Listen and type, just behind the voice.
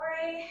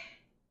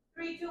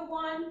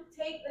1,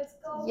 take, let's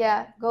go.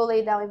 Yeah, go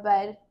lay down in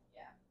bed.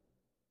 Yeah.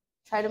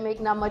 Try to make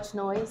not much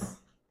noise.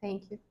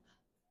 Thank you.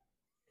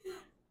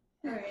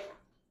 All right.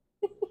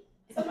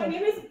 So my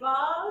name is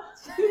Bob.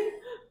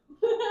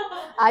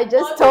 I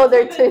just told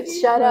her to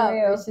shut up,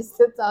 real. but she's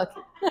still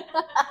talking.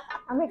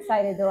 I'm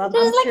excited though. I'm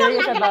She's like,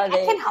 curious I'm not about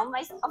gonna, I it. can help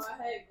myself. Go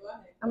ahead.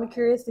 I'm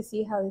curious to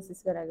see how this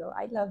is gonna go.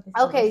 I love this.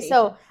 Okay,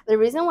 so the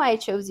reason why I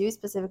chose you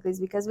specifically is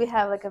because we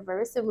have like a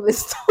very similar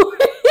story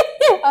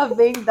of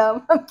being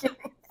dumb. I'm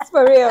kidding.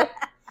 for real.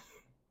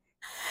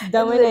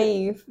 Dumb and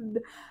naive.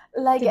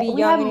 Like To be we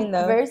young have and in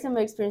love. very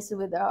similar experiences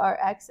with our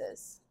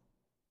exes.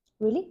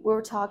 Really? We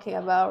were talking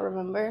about,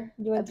 remember?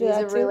 You went through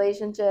that Abusive too?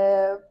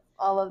 relationship,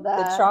 all of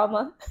that. The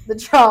trauma. The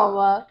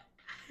trauma.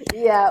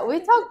 Yeah, we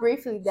talked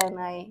briefly that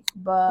night,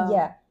 but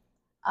Yeah.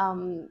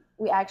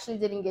 We actually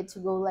didn't get to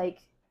go like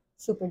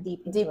Super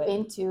deep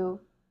into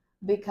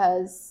it.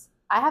 because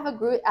I had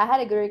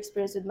a good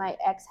experience with my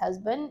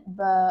ex-husband,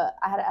 but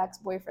I had an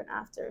ex-boyfriend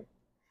after.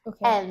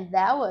 Okay. And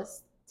that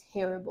was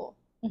terrible.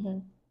 Mm-hmm.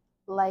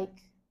 Like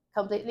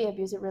completely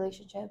abusive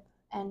relationship.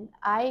 And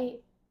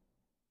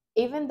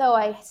even though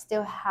I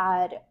still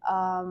had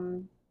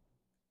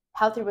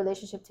healthy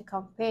relationship to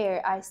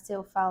compare, I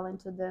still fell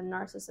into the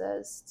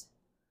narcissist,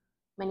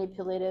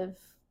 manipulative,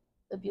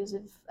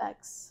 abusive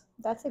ex.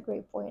 That's a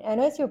great point. I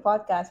know it's your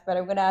podcast, but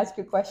I'm gonna ask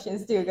you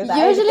questions too. Usually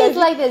it's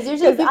like this.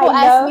 Usually people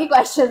ask me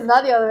questions,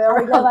 not the other way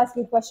around. I love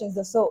asking questions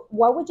though. So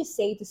what would you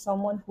say to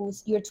someone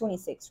you're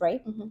 26,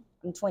 right? Mm-hmm.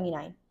 I'm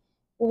 29.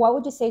 What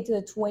would you say to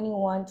the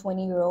 21,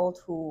 20-year-old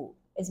who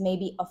is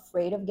maybe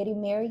afraid of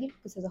getting married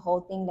because of the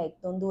whole thing, like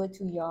don't do it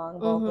too young,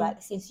 blah, blah.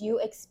 Since you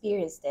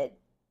experienced it,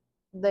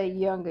 getting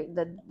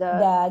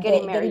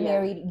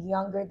married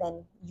younger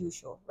than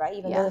usual, right?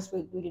 Even though there's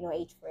really no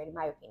age for it, in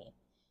my opinion.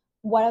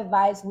 What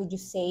advice would you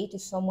say to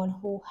someone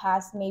who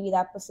has maybe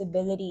that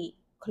possibility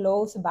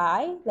close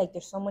by? Like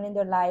there's someone in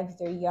their lives,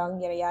 they're young,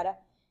 yada yada.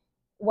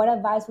 What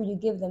advice would you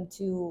give them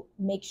to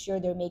make sure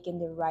they're making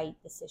the right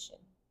decision?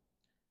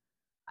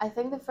 I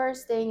think the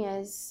first thing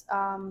is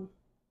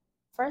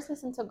first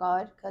listen to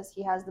God because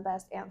He has the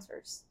best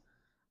answers.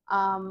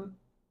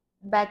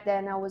 Back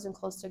then I wasn't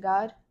close to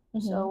God,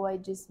 so I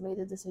just made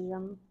the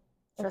decision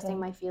trusting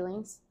my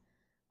feelings.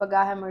 But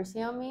God had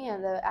mercy on me,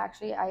 and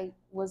actually I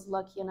was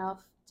lucky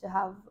enough to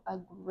have a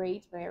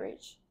great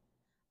marriage.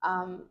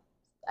 And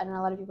a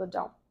lot of people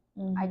don't.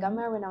 I got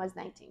married when I was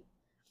 19,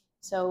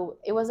 so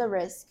it was a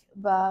risk.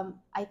 But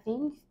I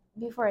think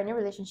before any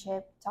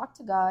relationship, talk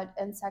to God,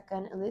 and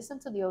second, listen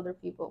to the older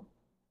people.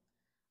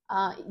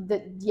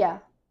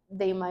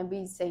 They might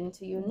be saying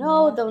to you,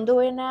 no, don't do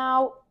it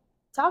now.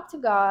 Talk to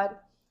God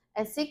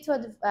and seek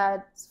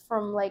to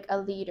from like a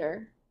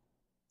leader,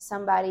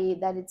 somebody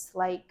that it's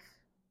like.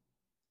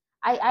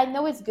 I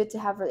know it's good to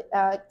have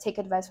take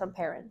advice from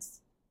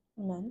parents,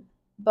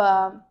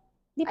 but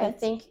I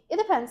think it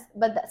depends.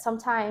 But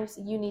sometimes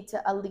you need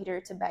a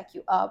leader to back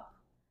you up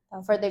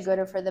for the good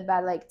or for the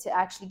bad, like to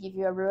actually give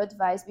you a real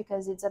advice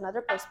because it's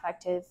another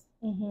perspective.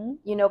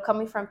 You know,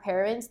 coming from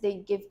parents,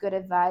 they give good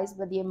advice,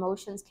 but the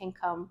emotions can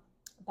come.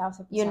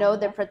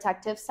 The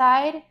protective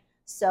side.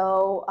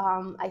 So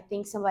I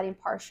think somebody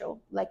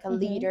impartial, like a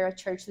leader, a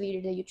church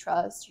leader that you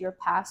trust, your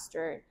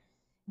pastor,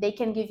 they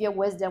can give you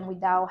wisdom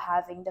without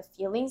having the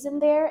feelings in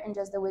there and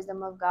just the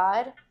wisdom of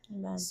God.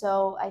 Amen.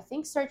 So I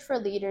think search for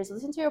leaders,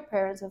 listen to your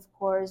parents, of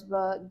course,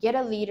 but get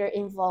a leader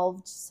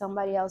involved,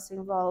 somebody else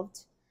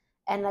involved.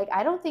 And like,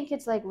 I don't think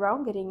it's like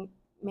wrong getting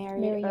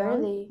married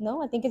early.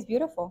 No, I think it's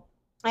beautiful.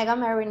 I got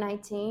married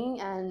 19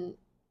 and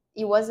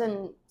it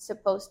wasn't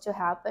supposed to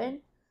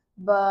happen,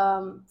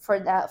 but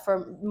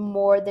for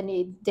more than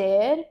it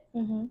did.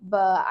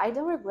 But I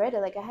don't regret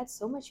it. Like I had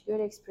so much good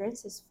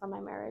experiences from my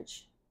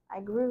marriage. I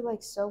grew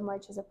like so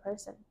much as a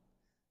person,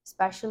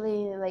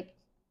 especially like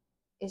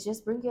it's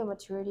just bringing a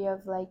maturity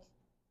of like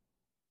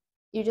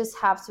you just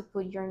have to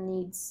put your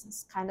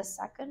needs kind of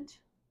second.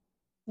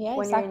 Yeah,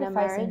 when you're in a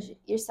marriage,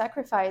 you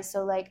sacrifice.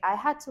 So like I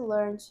had to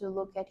learn to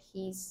look at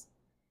his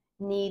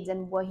needs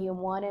and what he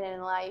wanted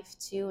in life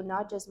too,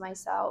 not just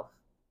myself,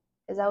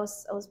 because I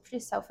was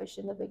pretty selfish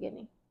in the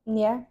beginning.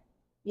 Yeah.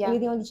 Are you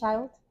the only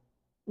child?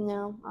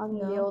 No, I'm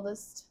the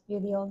oldest. You're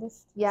the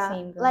oldest? Yeah.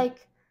 Same girl.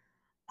 Like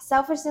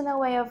selfish in a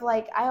way of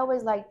like I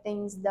always like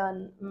things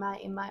done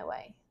in my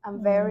way.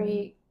 I'm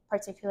very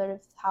particular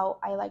with how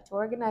I like to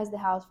organize the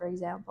house, for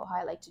example, how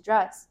I like to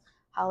dress,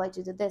 how I like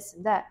to do this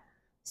and that.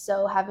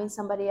 So having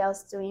somebody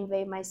else to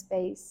invade my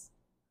space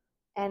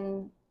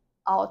and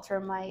alter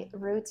my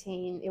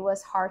routine, it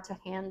was hard to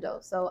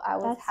handle. So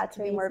I had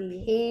to be more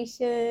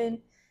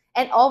patient.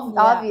 And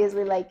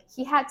obviously, like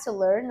he had to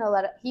learn a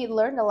lot. He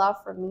learned a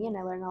lot from me, and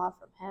I learned a lot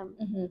from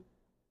him.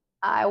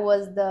 I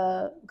was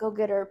the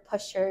go-getter,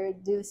 pusher,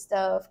 do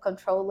stuff,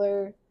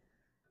 controller,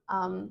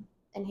 and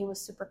he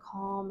was super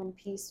calm and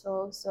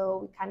peaceful. So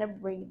we kind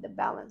of bring the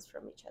balance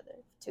from each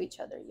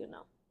other, you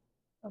know.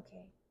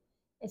 Okay,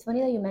 it's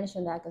funny that you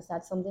mentioned that because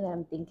that's something that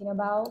I'm thinking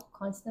about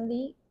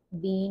constantly.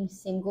 Being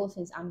single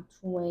since I'm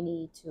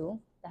 22,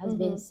 that has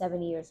been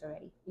 7 years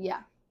already.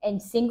 Yeah.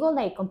 And single,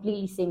 like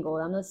completely single.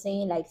 I'm not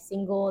saying like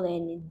single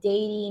and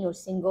dating or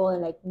single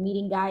and like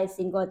meeting guys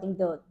single. I think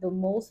the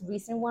most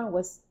recent one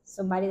was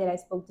somebody that I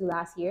spoke to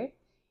last year,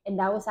 and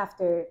that was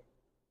after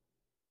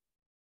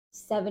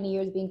 7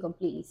 years being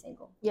completely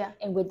single. Yeah.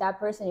 And with that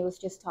person, it was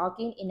just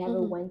talking. It never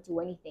Mhm. went to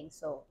anything.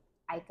 So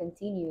I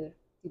continued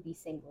to be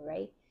single,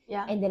 right?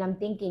 Yeah. And then I'm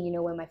thinking,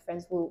 when my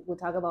friends will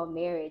talk about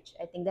marriage,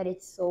 I think that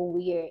it's so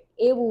weird.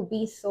 It will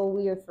be so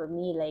weird for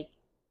me, like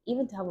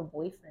even to have a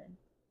boyfriend,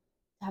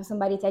 to have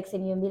somebody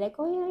texting you and be like,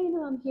 oh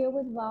yeah, I'm here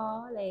with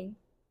Val, like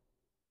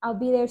I'll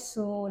be there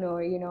soon,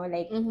 or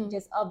like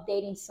just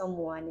updating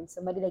someone and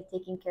somebody like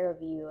taking care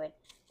of you, and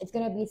it's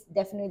gonna be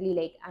definitely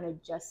like an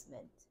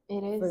adjustment.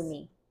 It is for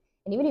me.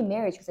 And even in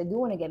marriage, because I do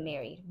want to get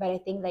married, but I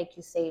think like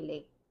you say,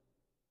 like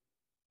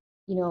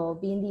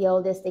being the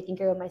eldest, taking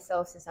care of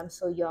myself since I'm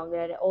so young,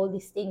 and all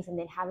these things, and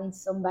then having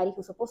somebody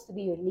who's supposed to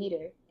be your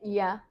leader.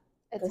 Yeah,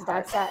 because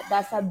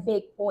that's a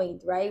big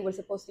point, right? We're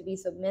supposed to be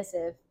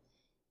submissive,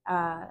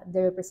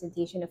 the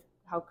representation of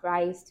how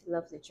Christ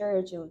loves the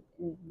church, and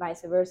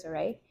vice versa,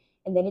 right?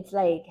 And then it's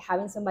like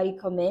having somebody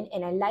come in,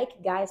 and I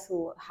like guys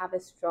who have a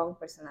strong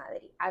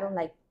personality. I don't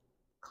like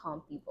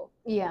calm people.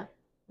 Yeah.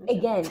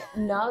 Again,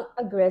 not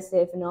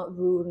aggressive, not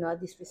rude,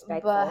 not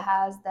disrespectful, but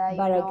has that,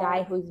 but a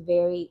guy who's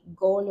very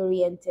goal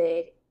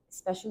oriented,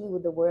 especially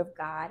with the word of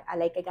God. I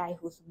like a guy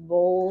who's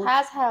bold,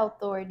 has had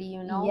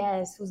authority,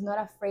 yes, who's not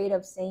afraid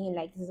of saying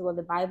like, this is what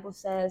the Bible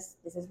says,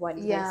 this is what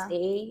it's gonna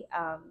say,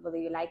 whether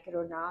you like it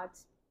or not.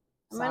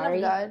 Man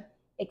of God.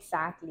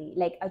 Exactly,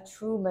 like a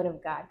true man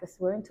of God, because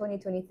we're in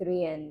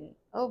 2023 and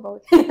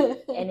both.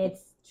 and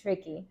it's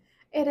tricky.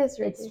 It is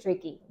tricky. It's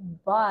tricky,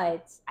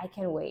 but I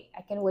can't wait.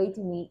 I can't wait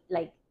to meet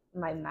like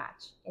my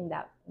match in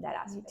that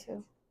aspect. Me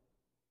too.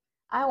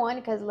 I won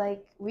because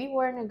like we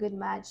weren't a good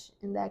match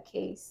in that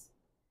case,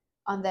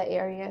 on that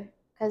area.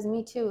 Because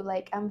me too,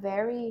 like I'm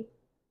very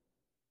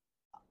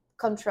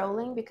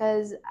controlling,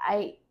 because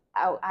I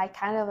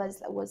kind of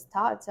was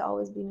taught to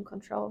always be in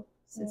control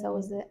since I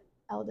was the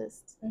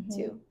eldest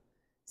too.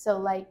 So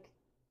like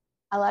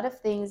a lot of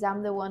things,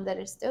 I'm the one that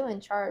is still in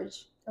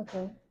charge.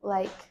 Okay.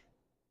 Like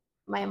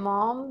my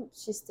mom,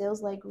 she still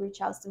like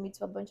reach out to me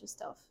to a bunch of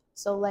stuff.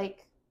 So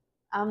like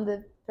I'm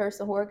the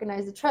person who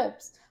organized the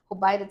trips, who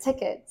buy the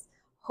tickets,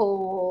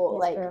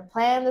 who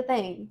plan the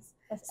things.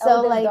 That's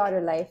so like daughter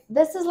life.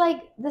 This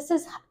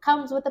is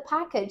comes with the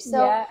package.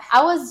 So yeah.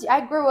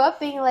 I grew up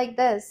being like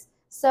this.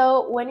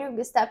 So when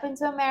you step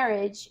into a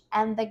marriage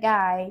and the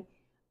guy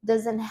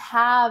doesn't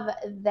have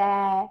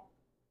that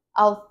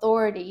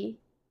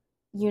authority,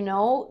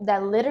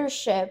 that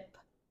leadership,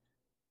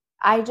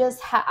 I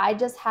just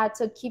had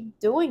to keep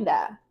doing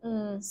that.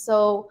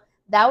 So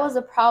that was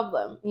a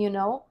problem,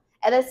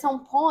 And at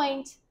some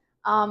point,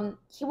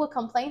 he would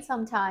complain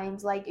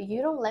sometimes, like,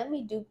 you don't let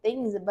me do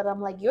things, but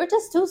I'm like, you're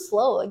just too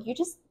slow.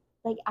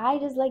 Like I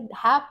just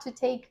have to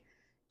take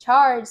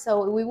charge.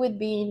 So we would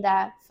be in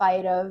that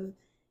fight of,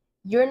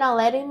 you're not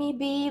letting me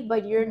be,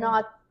 but you're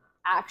not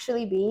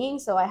actually being.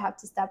 So I have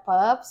to step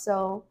up.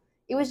 So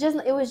it was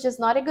just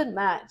not a good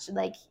match.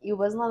 Like it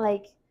was not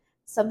like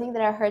something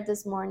that I heard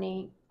this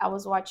morning. I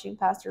was watching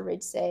Pastor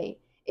Rich say,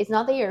 it's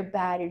not that you're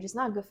bad, you're just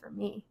not good for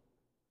me.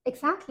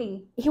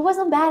 Exactly. He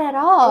wasn't bad at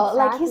all.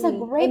 Exactly. Like he's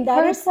a great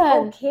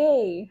person.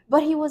 Okay.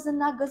 But he wasn't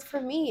not good for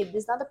me.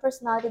 It's not the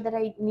personality that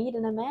I need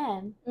in a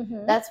man.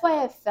 That's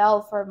why I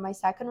fell for my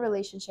second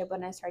relationship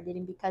when I started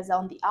dating, because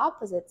on the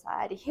opposite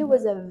side, he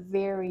was a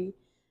very,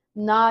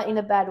 not in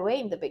a bad way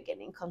in the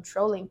beginning,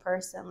 controlling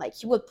person. Like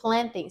he would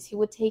plan things, he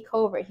would take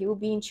over, he would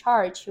be in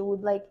charge, he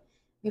would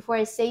before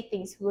I say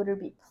things, he would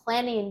be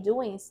planning and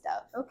doing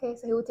stuff. Okay,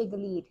 so he would take the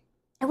lead.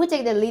 He would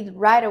take the lead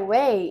right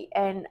away,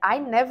 and I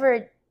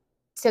never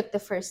took the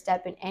first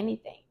step in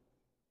anything.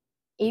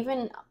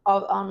 Even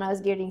on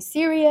us getting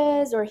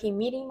serious, or he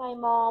meeting my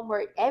mom,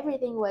 where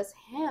everything was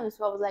him.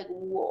 So I was like,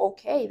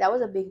 okay, that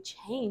was a big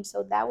change.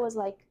 So that was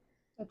like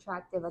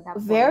attractive at that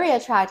point. Very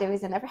attractive,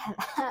 because I never had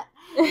that.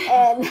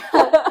 And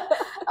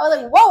I was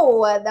like,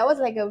 whoa, that was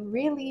like a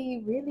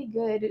really, really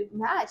good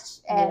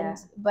match. And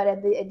but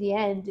at the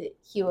end,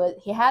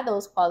 he had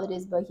those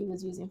qualities, but he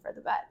was using for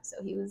the bad.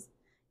 So he was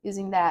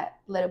using that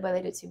little by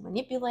little to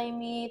manipulate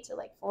me, to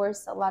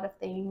force a lot of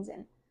things,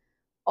 and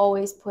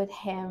always put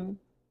him,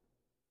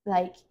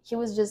 he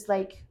was just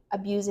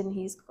abusing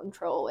his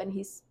control and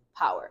his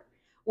power,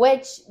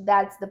 which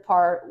that's the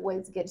part where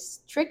it gets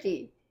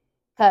tricky,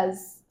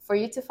 because for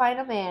you to find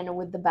a man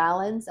with the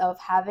balance of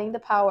having the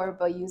power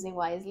but using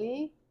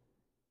wisely,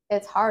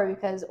 it's hard,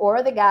 because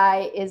or the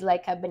guy is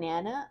like a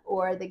banana,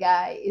 or the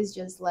guy is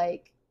just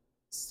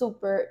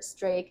super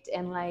strict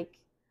and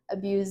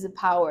abuse the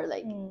power.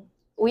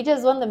 We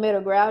just want the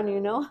middle ground,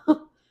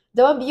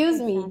 Don't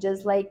abuse me,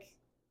 just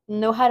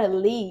know how to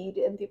lead,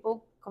 and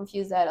people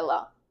confuse that a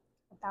lot.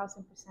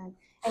 1,000%.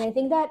 And I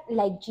think that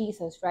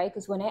Jesus, right?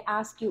 Because when I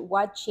ask you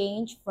what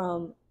changed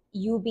from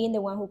you being the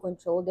one who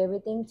controlled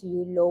everything to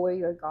you lower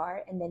your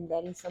guard and then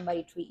letting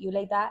somebody treat you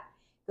like that,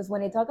 Because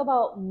when I talk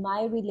about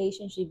my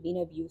relationship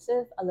being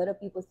abusive, a lot of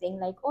people think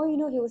like, oh,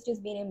 he was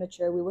just being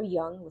immature. We were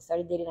young. We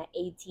started dating at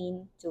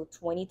 18 to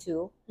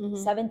 22,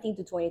 17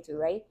 to 22,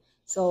 right?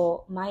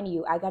 So mind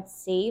you, I got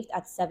saved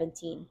at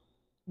 17.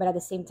 But at the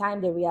same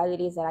time, the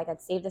reality is that I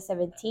got saved at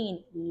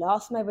 17,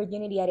 lost my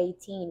virginity at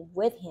 18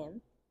 with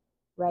him,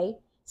 right?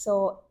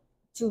 So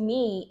to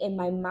me, in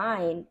my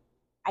mind,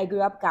 I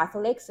grew up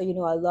Catholic, so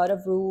a lot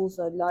of rules,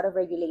 a lot of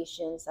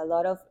regulations, a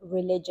lot of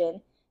religion.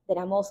 Then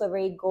I'm also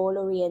very goal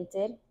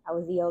oriented. I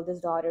was the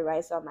eldest daughter,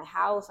 right? So at my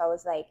house, I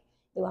was like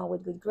the one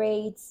with good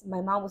grades. My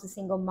mom was a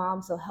single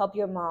mom, so help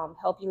your mom,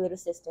 help your little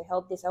sister,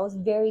 help this. I was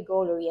very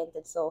goal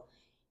oriented. So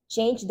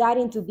change that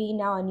into being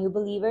now a new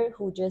believer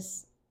who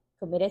just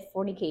committed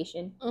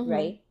fornication,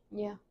 right?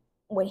 Yeah.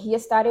 When he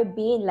started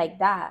being like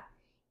that,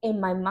 in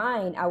my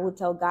mind, I would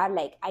tell God,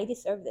 like, I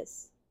deserve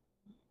this.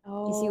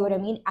 You see what I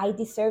mean? I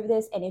deserve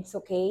this, and it's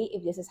okay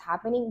if this is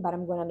happening, but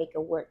I'm gonna make it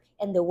work.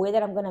 And the way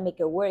that I'm gonna make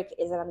it work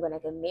is that I'm gonna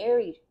get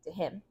married to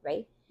him,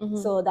 right?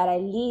 So that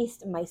at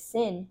least my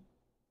sin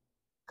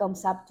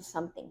comes up to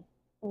something.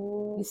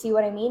 You see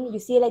what I mean? You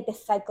see like the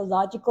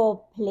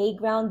psychological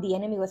playground the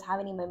enemy was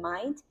having in my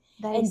mind.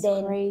 That is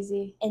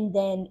crazy. And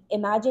then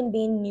imagine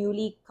being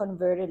newly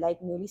converted,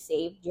 like newly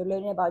saved. You're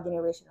learning about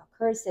generational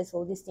curses,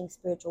 all these things,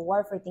 spiritual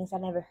warfare, things I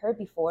never heard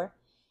before.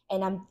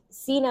 And I'm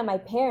seeing at my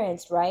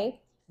parents, right?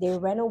 They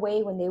ran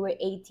away when they were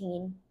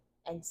 18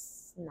 and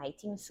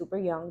 19, super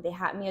young. They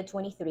had me at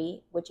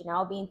 23, which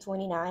now being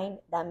 29,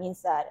 that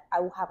means that I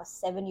will have a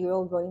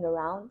 7-year-old running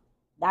around.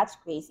 That's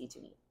crazy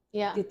to me.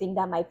 Yeah. To think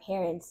that my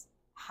parents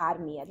had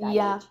me at that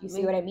age. You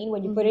see what I mean?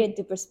 When you put it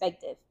into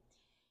perspective.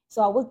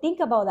 So I will think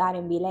about that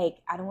and be like,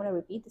 I don't want to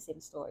repeat the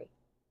same story.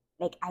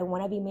 Like, I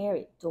want to be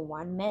married to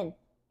one man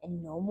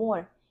and no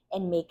more,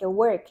 and make it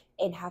work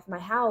and have my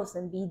house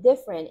and be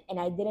different.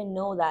 And I didn't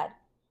know that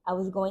I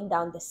was going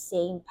down the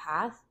same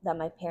path that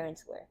my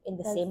parents were, in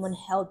the same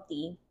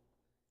unhealthy,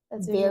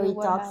 very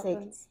toxic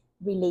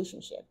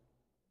relationship.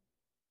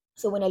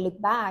 So when I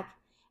look back,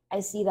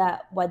 I see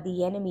that what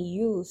the enemy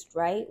used,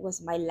 right,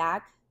 was my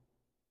lack.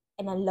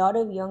 And a lot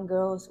of young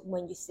girls,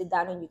 when you sit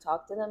down and you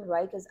talk to them,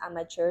 right, because I'm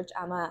at church,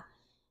 I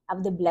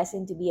have the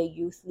blessing to be a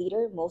youth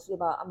leader, mostly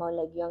among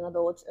like young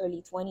adults,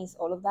 early 20s,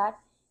 all of that.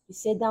 You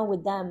sit down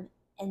with them,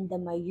 and the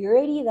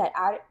majority that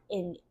are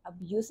in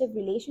abusive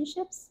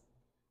relationships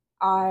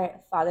are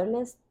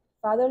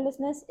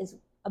fatherlessness is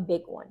a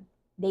big one.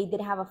 They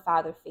didn't have a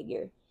father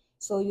figure.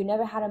 So you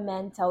never had a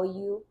man tell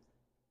you,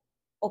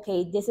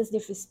 okay, this is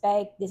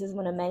disrespect, this is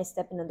when a man is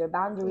stepping on their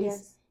boundaries.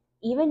 Yes.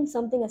 Even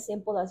something as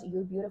simple as,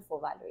 you're beautiful,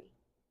 Valerie.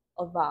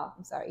 Or Val,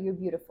 I'm sorry, you're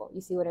beautiful. You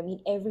see what I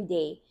mean? Every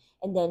day.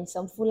 And then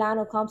some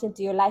fulano comes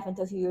into your life and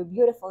tells you you're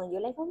beautiful, and you're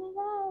like, oh my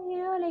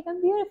God, like, I'm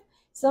beautiful.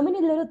 So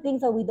many little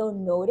things that we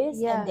don't notice.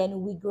 Yeah. And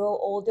then we grow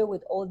older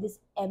with all this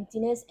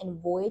emptiness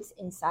and voids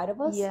inside of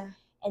us. Yeah.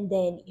 And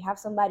then you have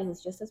somebody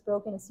who's just as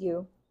broken as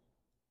you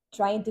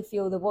trying to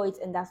fill the voids,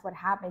 and that's what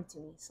happened to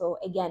me. So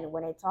again,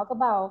 when I talk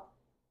about,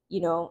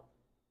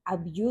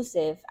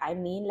 abusive, I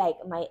mean, like,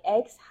 my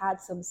ex had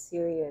some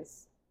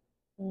serious,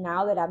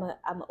 now that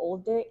I'm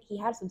older, he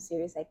had some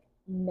serious like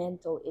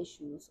mental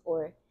issues,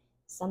 or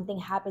something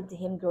happened to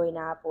him growing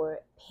up,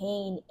 or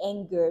pain,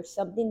 anger,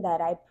 something that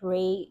I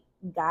pray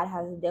God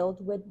has dealt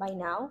with by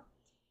now.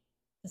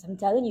 Because I'm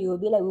telling you, it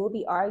would be like we would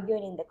be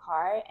arguing in the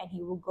car, and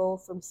he would go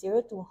from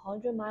 0 to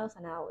 100 miles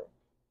an hour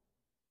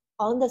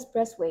on the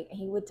expressway, and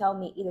he would tell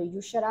me, either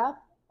you shut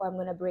up, or I'm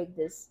gonna break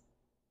this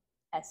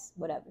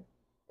whatever,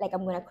 like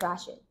I'm gonna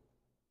crash it,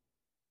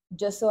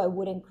 just so I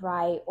wouldn't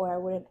cry, or I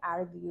wouldn't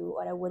argue,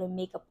 or I wouldn't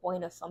make a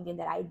point of something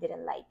that I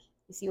didn't like.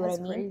 You see what I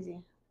mean?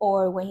 Crazy.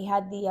 Or when he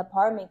had the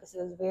apartment, because he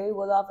was very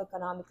well off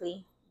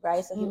economically,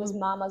 right? So he was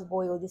mama's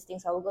boy, all these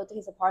things. So I would go to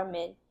his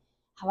apartment,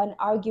 have an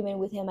argument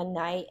with him at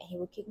night, and he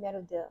would kick me out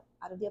of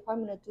the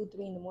apartment at 2,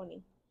 3 in the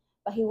morning.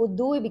 But he would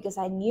do it because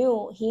he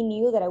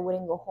knew that I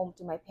wouldn't go home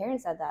to my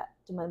parents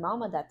to my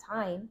mom at that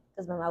time,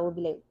 because my mom would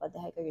be like, what the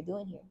heck are you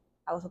doing here?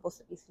 I was supposed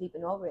to be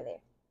sleeping over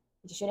there,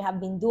 which you shouldn't have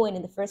been doing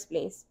in the first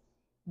place.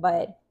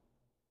 But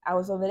I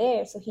was over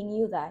there, so he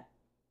knew that.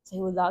 So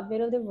he would lock me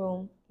out of the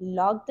room,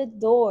 lock the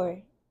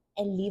door,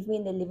 and leave me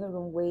in the living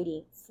room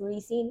waiting,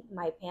 freezing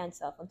my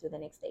pants off until the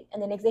next day.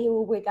 And the next day he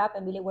would wake up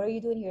and be like, what are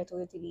you doing here? I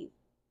told you to leave.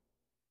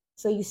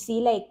 So you see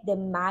like the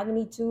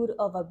magnitude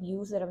of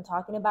abuse that I'm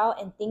talking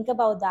about, and think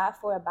about that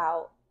for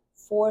about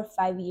 4 or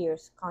 5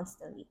 years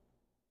constantly.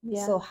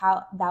 Yeah. So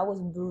how that was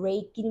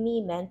breaking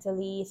me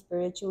mentally,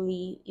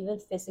 spiritually, even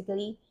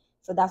physically.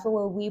 So that's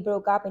when we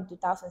broke up in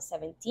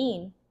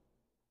 2017,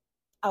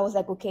 I was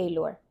like, okay,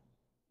 Lord,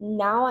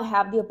 now I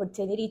have the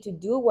opportunity to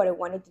do what I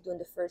wanted to do in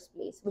the first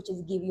place, which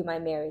is give you my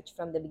marriage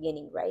from the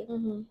beginning, right?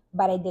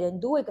 But I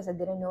didn't do it because I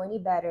didn't know any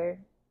better.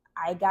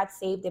 I got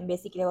saved, and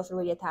basically I was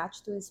already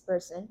attached to this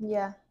person.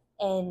 Yeah.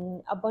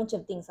 And a bunch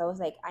of things. I was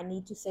like, I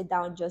need to sit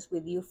down just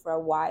with you for a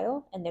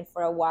while. And then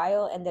for a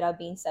while ended up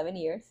being 7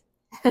 years.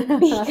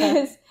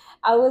 Because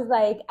I was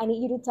like, I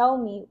need you to tell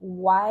me,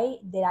 why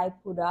did I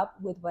put up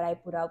with what I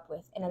put up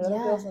with? And a lot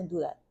of girls don't do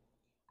that.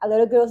 A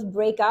lot of girls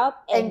break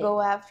up and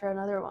go after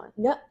another one.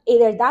 No,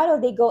 either that or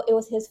they go, it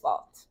was his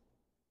fault.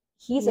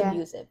 He's Yeah.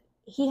 abusive.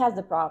 He has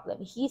the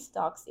problem. He's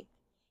toxic.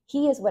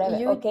 He is whatever.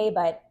 Okay,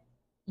 but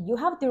you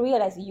have to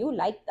realize you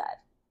like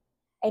that.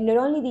 And not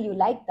only did you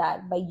like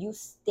that, but you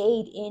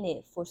stayed in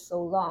it for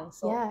so long.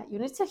 So yeah, you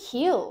need to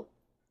heal.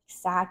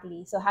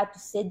 Exactly. So I had to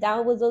sit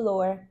down with the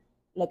Lord,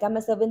 look at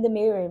myself in the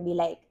mirror and be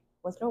like,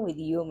 what's wrong with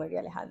you,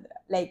 Maria Alejandra?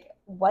 Like,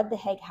 what the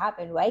heck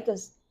happened, right?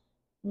 Because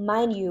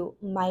mind you,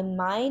 my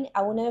mind,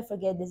 I will never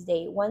forget this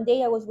day. One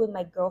day I was with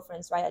my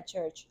girlfriends right at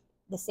church,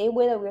 the same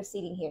way that we're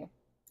sitting here.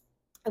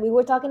 And we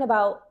were talking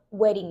about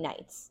wedding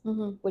nights,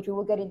 which we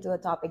will get into a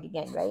topic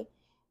again, right?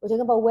 We're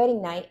talking about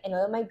wedding night, and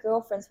all of my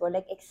girlfriends were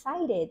like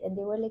excited, and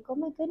they were like, "Oh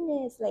my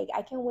goodness! Like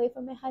I can't wait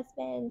for my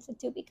husband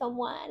to become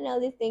one." And all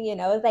this thing,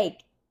 I was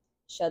like,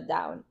 shut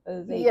down. I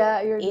was like,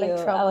 yeah, you're ew.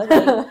 like trauma. I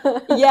was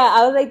like, yeah,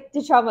 I was like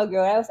the trauma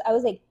girl. I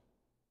was like,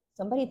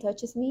 somebody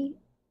touches me,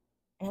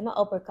 and I'm gonna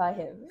uppercut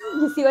him.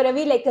 You see what I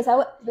mean? Like, cause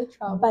the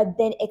trauma. But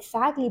then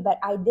exactly, but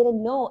I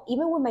didn't know.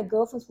 Even when my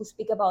girlfriends would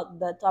speak about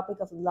the topic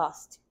of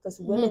lust, because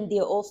women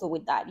deal also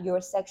with that. You're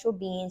sexual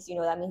beings,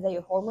 that means that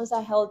your hormones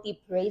are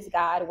healthy. Praise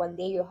God. One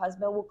day your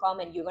husband will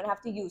come and you're gonna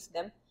have to use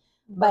them.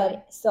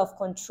 But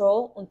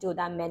self-control until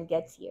that man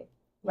gets here,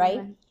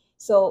 right?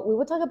 So we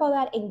would talk about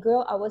that. And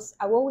girl, I would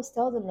always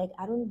tell them like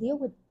I don't deal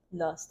with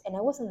lust, and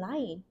I wasn't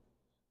lying.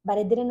 But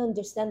I didn't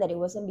understand that it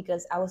wasn't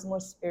because I was more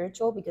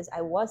spiritual, because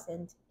I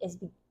wasn't. It's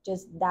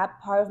just that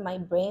part of my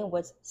brain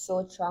was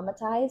so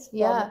traumatized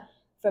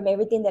from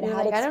everything that I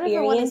had experienced. I don't know if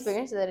I want to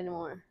experience that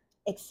anymore.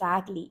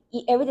 Exactly.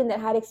 Everything that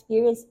I had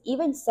experienced,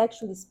 even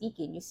sexually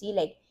speaking. You see,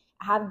 like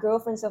I have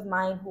girlfriends of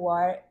mine who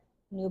are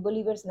new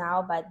believers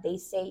now, but they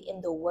say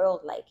in the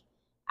world, like,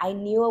 I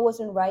knew I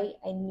wasn't right.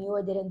 I knew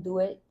I didn't do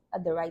it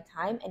at the right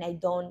time, and I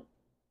don't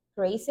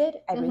praise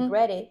it. I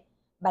regret it,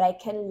 but I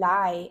can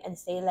lie and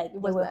say like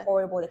they were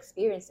horrible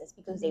experiences,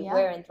 because they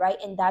weren't, right?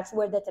 And that's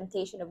where the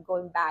temptation of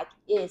going back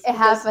is. It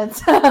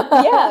happens.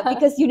 Yeah,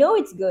 because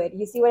it's good.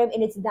 You see what I mean?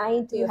 And it's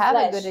dying to you the have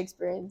flesh. A good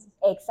experience.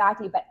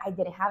 Exactly, but I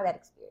didn't have that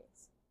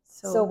experience.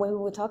 So when we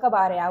would talk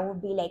about it, I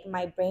would be like,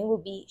 my brain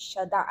would be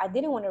shut down. I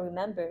didn't want to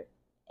remember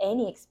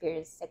any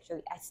experience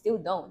sexually. I still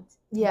don't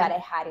that I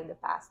had in the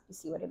past. You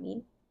see what I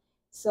mean?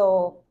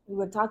 So we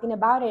were talking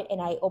about it,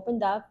 and I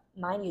opened up.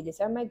 Mind you, these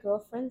are my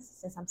girlfriends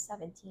since I'm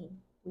 17.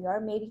 We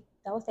are maybe,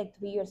 that was like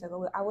 3 years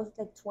ago. I was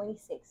like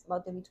 26,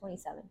 about to be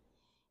 27.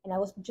 And I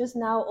was just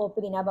now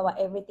opening up about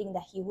everything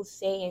that he would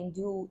say and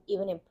do,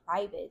 even in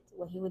private,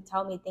 when he would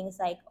tell me things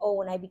like, oh,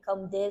 when I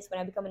become this, when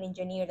I become an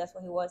engineer, that's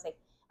when he was like,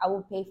 I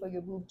will pay for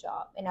your boob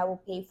job, and I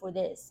will pay for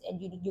this,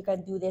 and you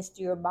can do this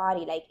to your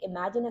body. Like,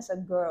 imagine as a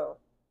girl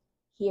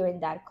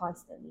hearing that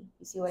constantly.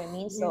 You see what I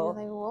mean? So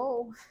like,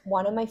 whoa.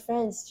 One of my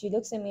friends, she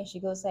looks at me and she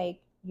goes like,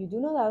 you do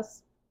know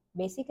that's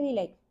basically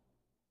like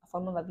a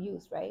form of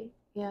abuse, right?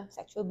 Yeah.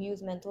 Sexual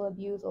abuse, mental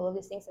abuse, all of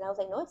these things. And I was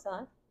like, no, it's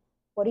not.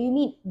 What do you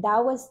mean?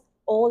 That was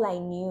all I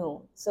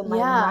knew. So my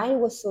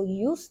mind was so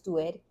used to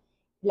it.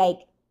 Like,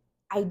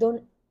 I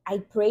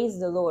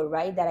praise the Lord,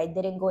 right? That I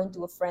didn't go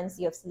into a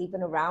frenzy of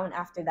sleeping around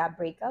after that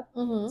breakup.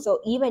 So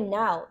even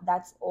now,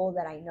 that's all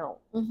that I know.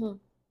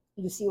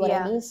 You see what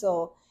I mean?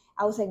 So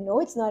I was like, no,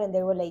 it's not. And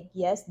they were like,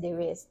 yes, there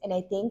is. And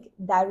I think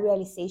that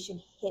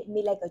realization hit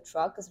me like a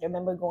truck, because I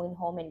remember going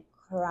home and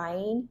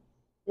crying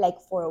like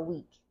for a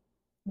week,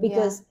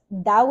 because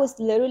that was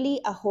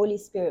literally a Holy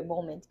Spirit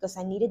moment, because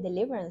I needed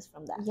deliverance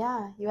from that.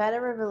 Yeah, you had a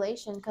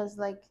revelation, because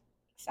like,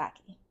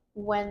 exactly,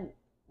 when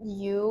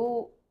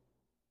you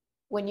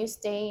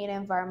stay in an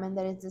environment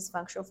that is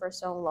dysfunctional for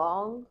so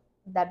long,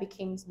 that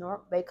becomes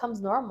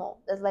normal.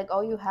 That's like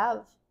all you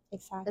have.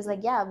 Exactly. It's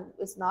like, yeah,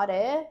 it's not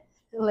it.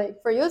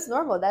 Like, for you, it's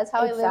normal. That's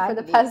how I lived for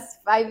the past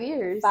 5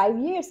 years. 5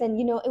 years. And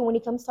and when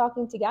it comes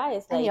talking to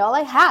guys, like, and all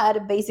I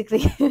had,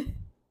 basically.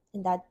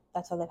 and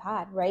that's all I've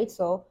had, right?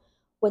 So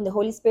when the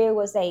Holy Spirit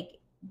was like,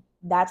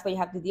 that's what you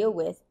have to deal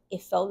with,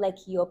 it felt like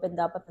he opened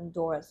up a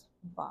Pandora's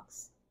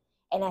box.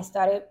 And I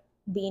started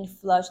being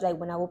flushed, like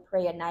when I would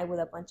pray at night, with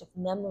a bunch of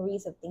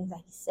memories of things that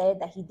he said,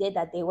 that he did,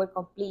 that they were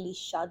completely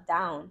shut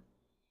down.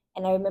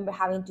 And I remember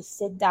having to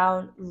sit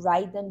down,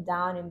 write them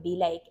down, and be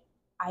like,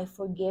 I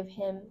forgive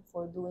him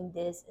for doing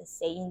this and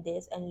saying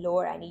this, and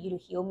Lord, I need you to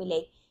heal me.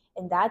 Like,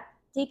 and that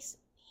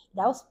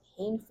was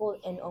painful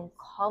and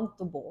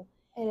uncomfortable.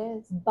 It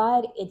is.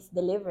 But it's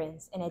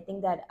deliverance. And I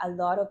think that a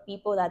lot of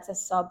people, that's a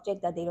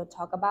subject that they don't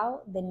talk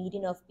about, the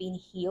needing of being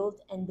healed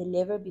and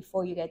delivered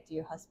before you get to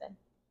your husband.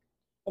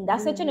 And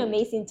that's such an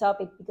amazing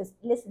topic, because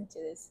listen to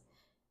this.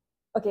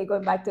 Okay,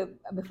 going back to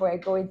before I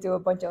go into a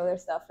bunch of other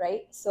stuff,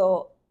 right?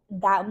 So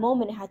that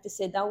moment, I had to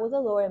sit down with the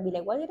Lord and be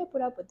like, why did I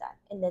put up with that?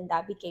 And then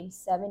that became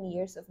 7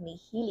 years of me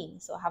healing.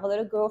 So I have a lot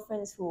of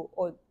girlfriends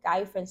or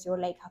guy friends who are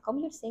like, how come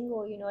you're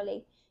single?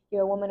 Like,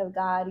 you're a woman of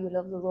God, you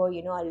love the Lord.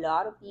 A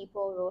lot of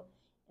people.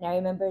 And I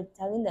remember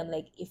telling them,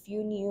 like, if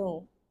you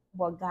knew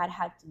what God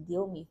had to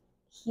heal me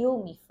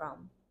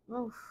from,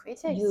 Oof,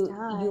 it takes you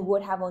time. you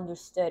would have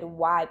understood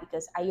why.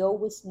 Because I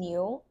always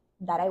knew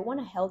that I want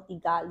a healthy,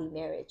 godly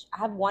marriage. I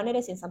have wanted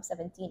it since I'm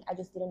 17. I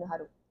just didn't know how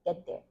to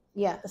get there.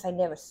 Yeah. Because I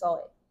never saw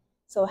it.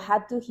 So I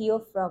had to heal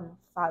from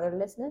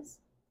fatherlessness,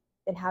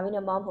 then having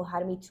a mom who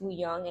had me too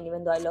young. And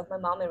even though I love my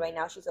mom and right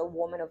now she's a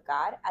woman of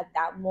God, at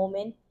that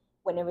moment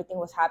when everything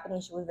was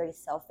happening, she was very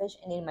selfish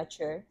and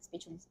immature,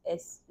 especially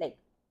is like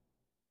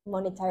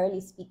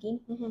monetarily speaking.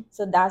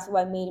 So that's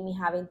what made me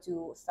having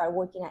to start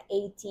working at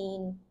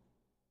 18,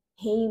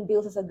 paying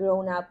bills as a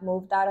grown up,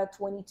 moved out at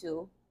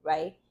 22,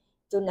 right?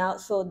 So now,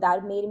 so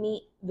that made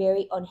me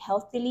very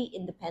unhealthily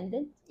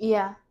independent.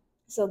 Yeah.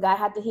 So God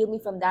had to heal me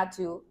from that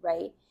too,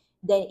 right?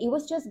 Then it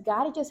was just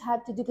God just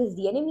had to do, because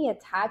the enemy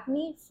attacked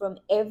me from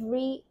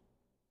every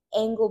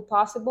angle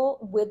possible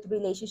with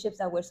relationships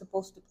that were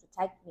supposed to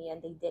protect me,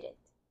 and they didn't.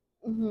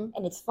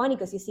 And it's funny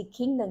because you see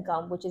Kingdom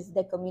Come, which is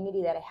the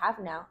community that I have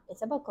now.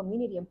 It's about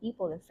community and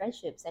people and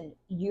friendships and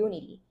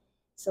unity.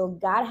 So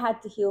God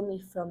had to heal me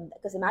from that.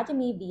 Because imagine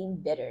me being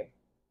bitter.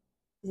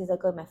 This is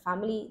like, oh, my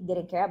family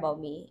didn't care about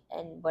me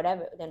and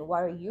whatever. Then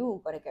why are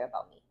you going to care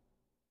about me?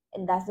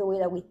 And that's the way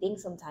that we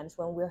think sometimes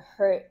when we're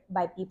hurt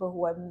by people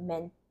who are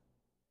meant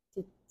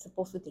to,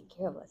 supposed to take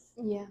care of us.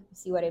 Yeah. You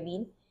see what I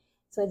mean?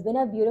 So it's been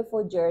a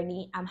beautiful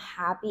journey. I'm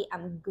happy.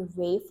 I'm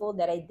grateful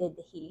that I did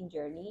the healing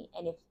journey.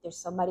 And if there's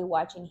somebody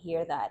watching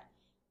here that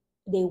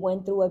they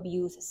went through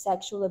abuse,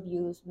 sexual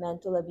abuse,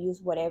 mental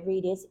abuse, whatever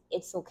it is,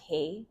 it's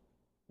okay.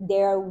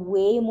 There are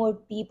way more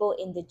people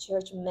in the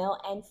church, male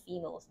and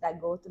females,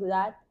 that go through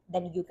that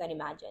than you can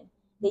imagine.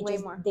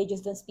 They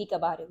just don't speak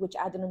about it, which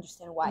I don't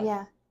understand why.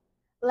 Yeah.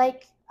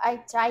 Like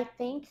I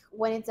think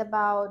when it's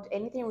about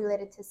anything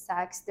related to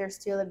sex, there's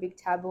still a big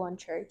taboo in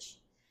church.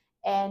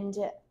 And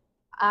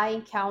I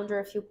encounter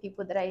a few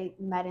people that I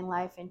met in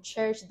life in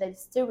church that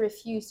still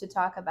refuse to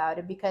talk about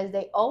it because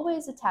they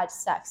always attach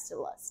sex to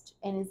lust.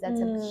 And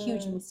that's a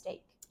huge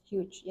mistake.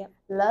 Huge, yeah.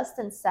 Lust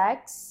and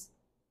sex,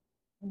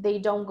 they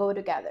don't go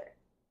together.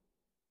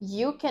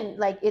 You can,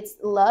 like, it's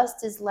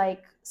lust is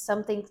like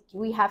something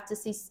we have to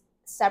see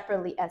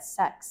separately as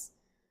sex.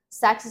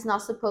 Sex is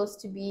not supposed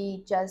to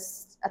be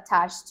just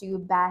attached to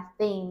bad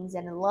things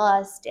and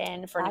lust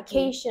and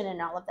fornication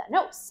and all of that.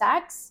 No,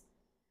 sex,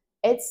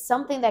 it's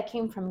something that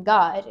came from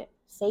God.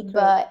 Sacred.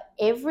 But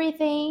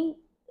everything,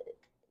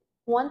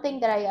 one thing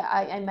that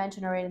I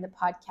mentioned already in the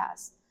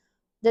podcast,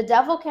 the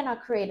devil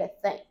cannot create a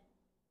thing,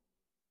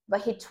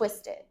 but he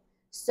twists it.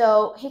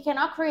 So he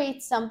cannot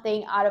create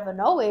something out of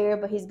nowhere,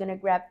 but he's going to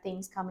grab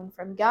things coming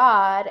from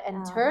God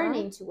and turn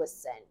into a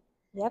sin.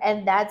 Yep.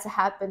 And that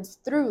happens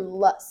through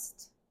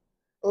lust.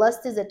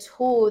 Lust is a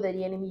tool that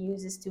the enemy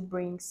uses to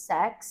bring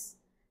sex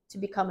to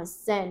become a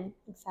sin.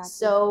 Exactly.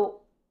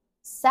 So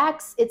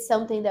sex, it's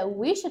something that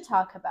we should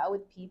talk about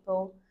with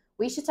people.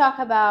 We should talk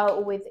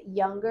about with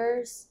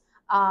youngers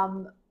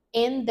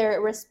in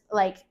their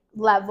like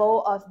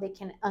level of they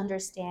can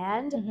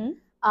understand.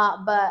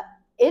 But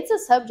it's a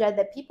subject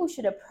that people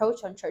should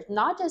approach on church,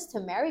 not just to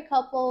married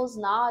couples,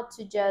 not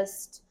to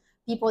just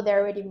people that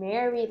are already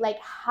married, like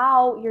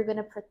how you're going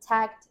to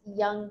protect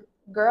young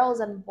girls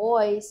and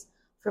boys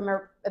from an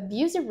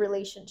abusive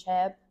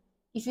relationship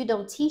if you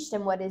don't teach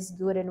them what is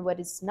good and what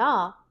is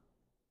not.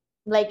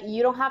 Like,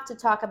 you don't have to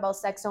talk about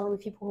sex only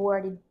with people who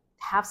already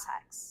have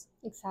sex.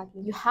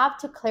 Exactly. You have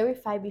to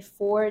clarify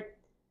before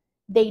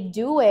they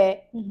do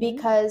it,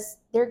 because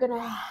they're going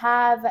to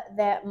have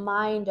that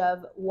mind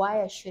of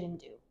why I shouldn't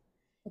do.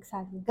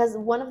 Exactly. Because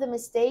one of the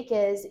mistake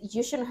is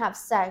you shouldn't have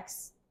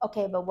sex.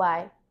 Okay, but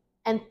why?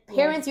 And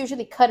parents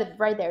usually cut it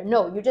right there.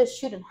 No, you just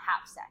shouldn't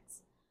have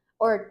sex.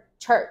 Or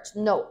church.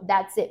 No,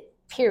 that's it.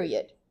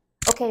 Period.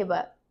 Okay,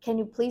 but can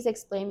you please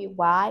explain me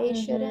why I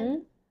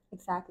shouldn't?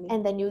 Exactly.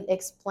 And then you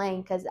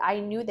explain, because I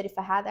knew that if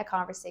I had that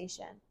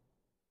conversation,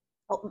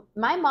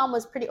 my mom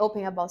was pretty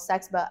open about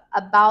sex, but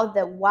about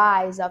the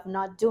whys of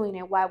not doing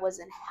it, why it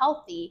wasn't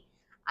healthy,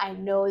 I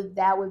know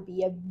that would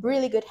be a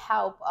really good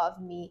help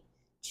of me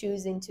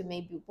choosing to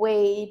maybe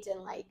wait.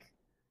 And like,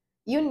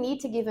 you need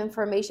to give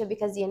information,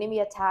 because the enemy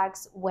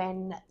attacks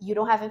when you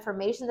don't have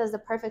information. That's the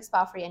perfect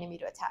spot for the enemy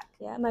to attack.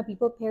 Yeah, my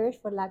people perish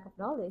for lack of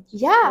knowledge.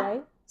 Yeah.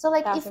 Right? So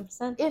like,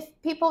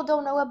 if people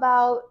don't know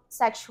about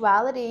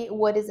sexuality,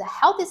 what is a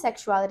healthy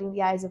sexuality in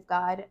the eyes of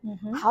God,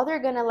 how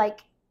they're gonna, like,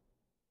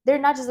 they're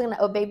not just gonna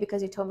obey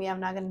because you told me I'm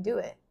not gonna do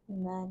it.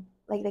 Amen.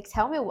 Like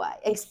tell me why.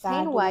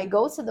 Explain why.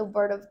 Go to the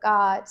Word of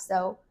God.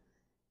 So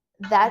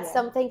that's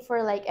something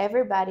for like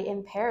everybody,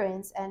 and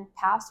parents and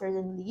pastors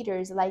and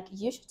leaders. Like,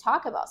 you should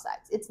talk about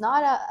sex. It's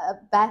not a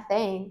bad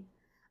thing.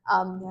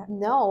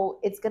 No,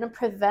 it's gonna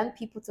prevent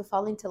people to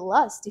fall into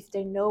lust if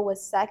they know what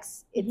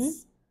sex.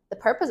 It's the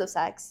purpose of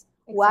sex.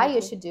 Exactly. Why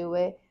you should do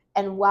it,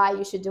 and why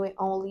you should do it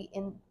only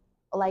in,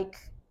 like,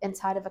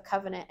 inside of a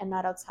covenant and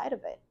not outside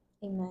of it.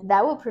 Amen.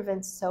 That will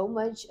prevent so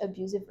much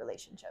abusive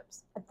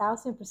relationships.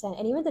 1,000%.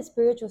 And even the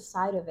spiritual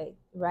side of it,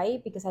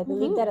 right? Because I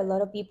believe that a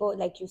lot of people,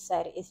 like you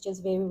said, it's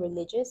just very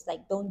religious.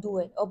 Like, don't do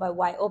it. Oh, but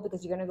why? Oh,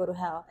 because you're going to go to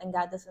hell and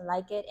God doesn't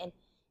like it. And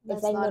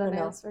that's it's like, no.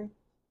 Answer.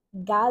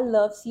 God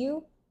loves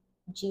you.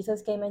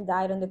 Jesus came and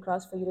died on the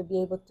cross for you to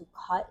be able to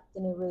cut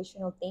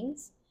generational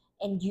things.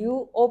 And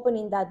you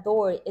opening that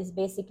door is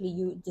basically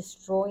you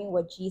destroying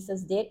what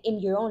Jesus did in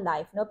your own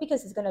life. Not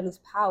because it's going to lose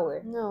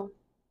power. No.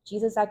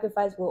 Jesus'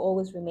 sacrifice will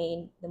always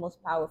remain the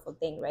most powerful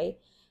thing, right?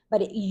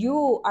 But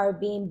you are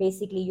being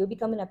basically, you're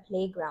becoming a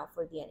playground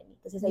for the enemy.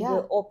 Because it's like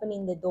you're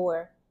opening the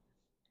door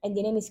and the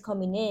enemy is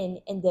coming in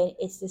and then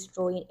it's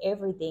destroying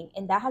everything.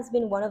 And that has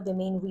been one of the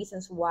main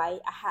reasons why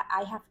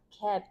I have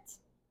kept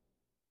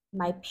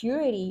my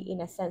purity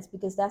in a sense,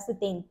 because that's the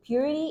thing.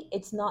 Purity,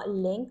 it's not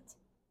linked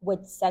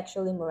with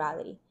sexual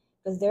immorality.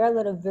 Because there are a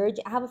lot of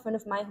virgin. I have a friend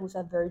of mine who's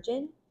a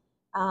virgin.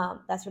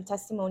 That's her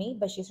testimony,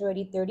 but she's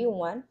already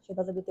 31. She's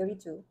about to be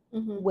 32,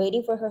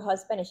 waiting for her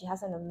husband, and she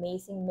has an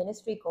amazing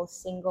ministry called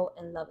Single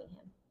and Loving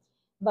Him.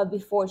 But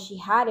before she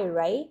had it,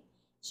 right,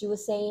 she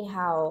was saying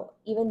how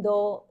even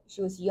though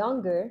she was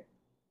younger,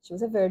 she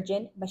was a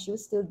virgin, but she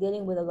was still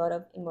dealing with a lot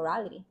of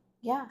immorality.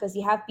 Yeah. Because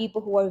you have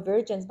people who are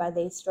virgins, but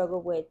they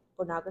struggle with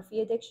pornography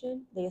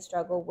addiction. They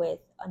struggle with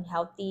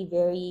unhealthy,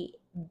 very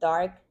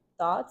dark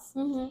thoughts.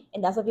 And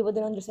that's what people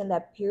don't understand,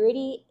 that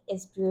purity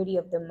is purity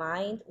of the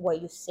mind,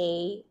 what you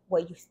say,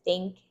 what you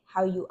think,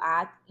 how you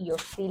act, your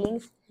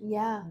feelings.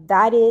 Yeah.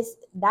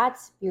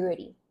 That's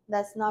purity.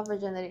 That's not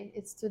virginity.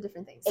 It's two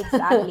different things.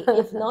 Exactly.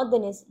 If not,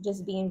 then it's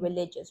just being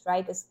religious,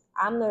 right? Because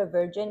I'm not a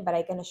virgin, but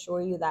I can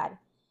assure you that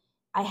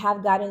I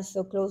have gotten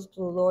so close to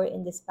the Lord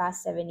in this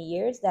past 7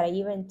 years that I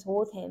even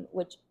told him,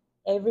 which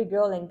every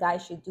girl and guy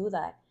should do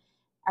that.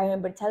 I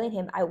remember telling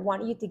him, I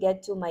want you to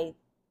get to my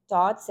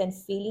thoughts and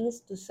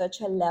feelings to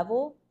such a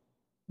level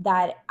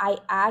that I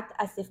act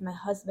as if my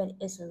husband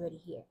is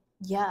already here.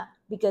 Yeah.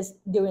 Because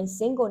during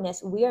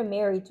singleness, we are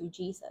married to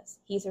Jesus.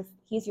 He's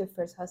your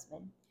first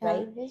husband,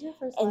 right? He's your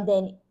first and love.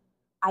 Then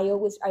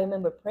I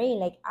remember praying,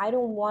 like, I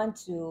don't want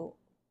to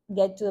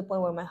get to the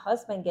point where my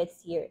husband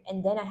gets here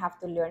and then I have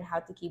to learn how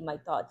to keep my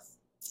thoughts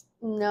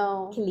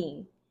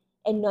clean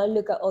and not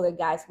look at other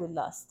guys with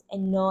lust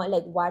and not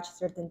like watch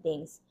certain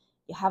things.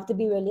 You have to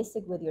be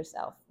realistic with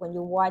yourself. When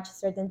you watch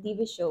certain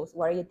TV shows,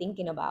 what are you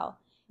thinking about?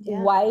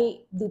 Yeah. Why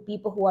do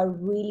people who are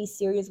really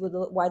serious with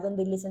it, why don't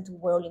they listen to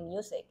worldly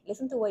music?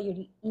 Listen to what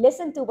you're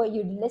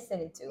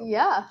listening to.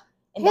 Yeah.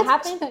 And that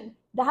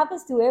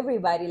happens to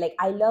everybody. Like,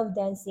 I love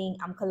dancing.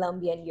 I'm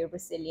Colombian, you're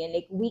Brazilian.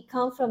 Like, we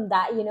come from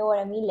that, you know what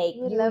I mean? Like,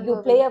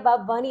 you play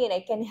about Bunny and I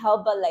can't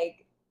help but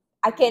like,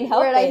 I can't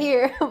help it. Right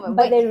here.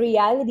 But the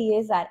reality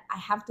is that I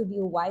have to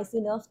be wise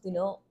enough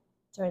to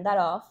turn that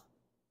off,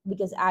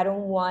 because I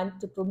don't want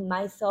to put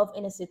myself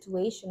in a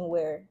situation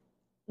where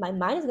my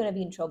mind is going to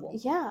be in trouble.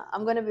 Yeah,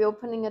 I'm going to be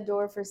opening a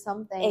door for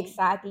something.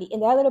 Exactly. And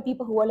there are a lot of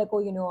people who are like, oh,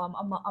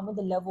 I'm at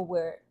the level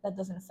where that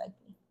doesn't affect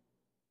me.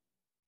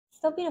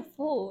 Stop being a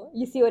fool.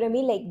 You see what I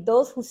mean? Like,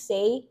 those who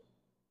say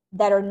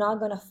that are not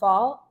going to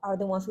fall are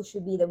the ones who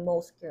should be the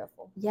most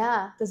careful.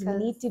 Yeah. Because we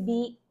need to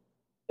be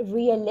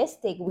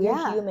realistic. We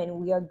are human.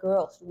 We are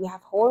girls. We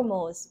have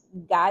hormones.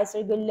 Guys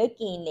are good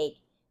looking. Like,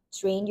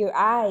 train your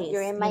eyes.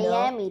 You're in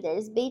Miami.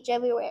 There's beach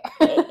everywhere.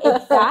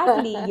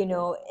 Exactly.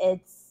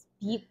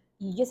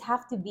 You just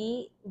have to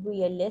be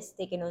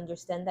realistic and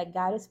understand that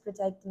God is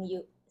protecting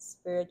you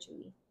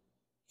spiritually.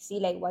 See,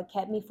 like, what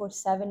kept me for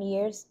 7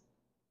 years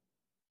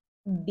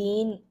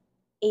being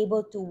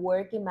able to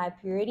work in my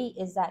purity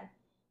is that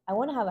I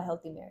want to have a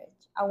healthy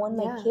marriage. I want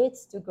my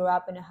kids to grow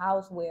up in a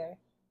house where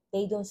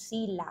they don't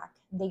see lack.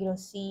 They don't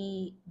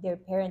see their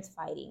parents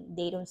fighting.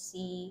 They don't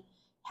see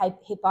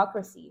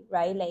hypocrisy,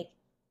 right? Like,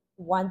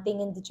 one thing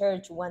in the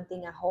church, one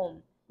thing at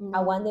home. I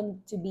want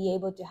them to be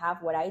able to have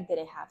what I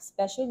didn't have,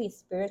 especially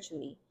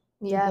spiritually.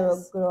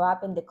 To grow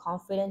up in the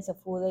confidence of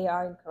who they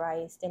are in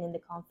Christ and in the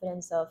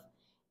confidence of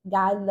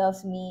God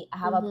loves me. I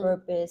have a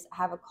purpose. I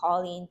have a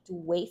calling to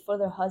wait for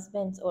their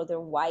husbands or their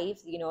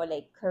wives,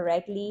 like,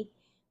 correctly.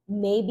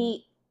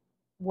 Maybe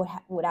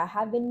would I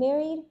have been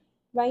married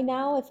right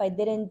now if I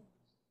didn't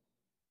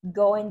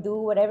go and do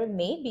whatever?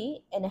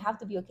 Maybe. And I have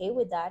to be okay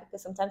with that,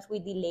 because sometimes we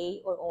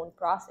delay our own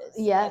process.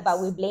 Yes.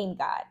 But we blame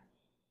God.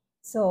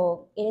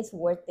 So it is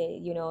worth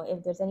it.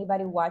 If there's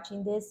anybody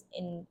watching this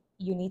and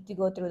you need to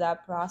go through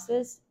that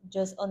process,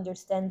 just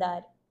understand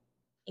that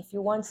if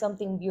you want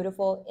something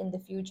beautiful in the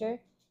future,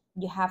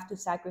 you have to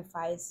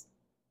sacrifice,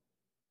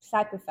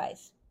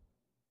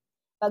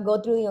 but go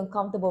through the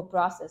uncomfortable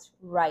process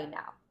right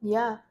now.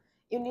 Yeah,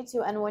 you need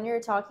to. And when you're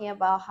talking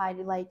about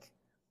Heidi, like,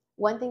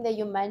 one thing that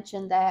you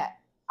mentioned that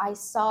I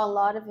saw a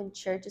lot of in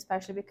church,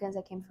 especially because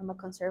I came from a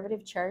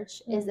conservative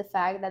church, is the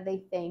fact that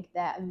they think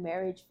that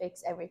marriage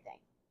fixes everything.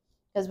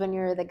 Because when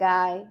you're the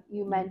guy,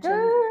 you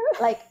mentioned,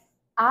 like,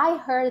 I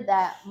heard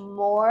that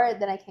more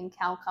than I can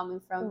count,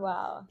 coming from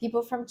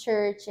people from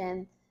church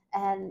and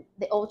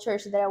the old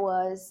church that I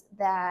was,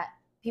 that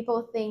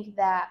people think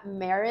that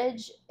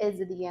marriage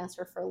is the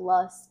answer for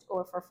lust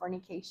or for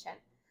fornication.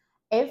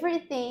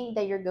 Everything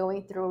that you're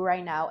going through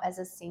right now as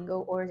a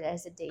single or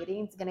as a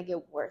dating, it's going to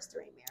get worse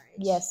during marriage.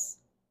 Yes.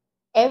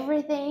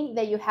 Everything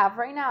that you have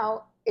right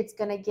now, it's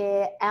going to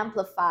get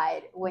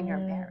amplified when you're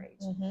married.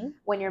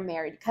 When you're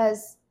married,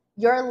 because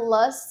your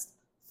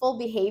lustful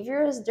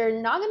behaviors, they're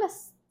not going to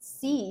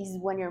cease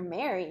when you're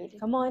married.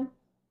 Come on.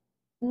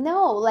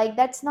 No, like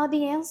that's not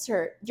the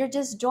answer. You're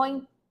just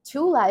joining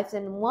two lives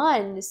in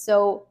one.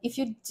 So if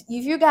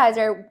you guys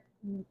are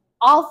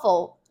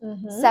awful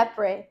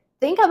separate,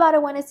 think about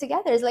it when it's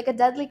together. It's like a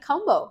deadly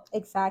combo.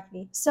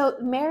 Exactly. So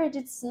marriage,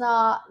 it's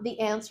not the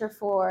answer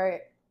for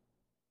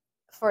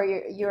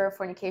your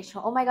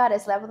fornication. Oh my god, I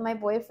slept with my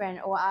boyfriend,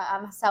 or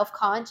I'm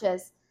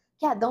self-conscious.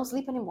 Yeah, don't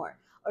sleep anymore,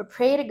 or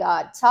pray to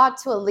God,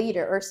 talk to a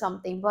leader or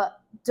something, but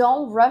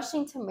don't rush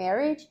into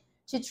marriage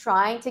to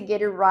trying to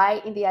get it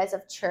right in the eyes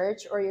of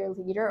church or your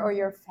leader or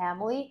your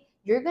family.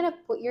 You're gonna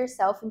put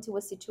yourself into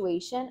a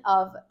situation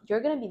of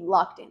you're gonna be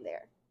locked in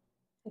there.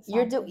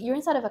 Exactly. You're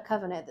inside of a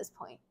covenant at this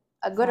point,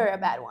 a good or a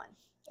bad one.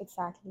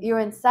 Exactly. You're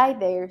inside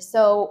there.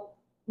 So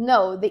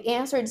no, the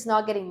answer is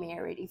not getting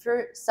married. If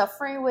you're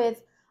suffering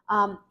with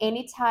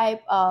any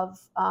type of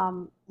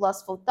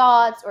lustful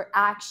thoughts or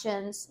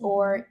actions,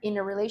 or in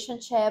a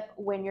relationship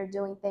when you're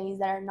doing things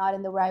that are not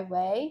in the right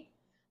way,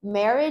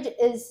 marriage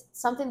is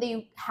something that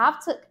you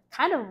have to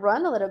kind of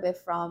run a little bit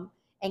from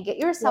and get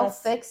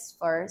yourself fixed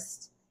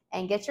first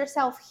and get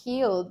yourself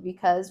healed,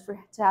 because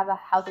to have a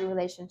healthy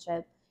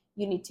relationship,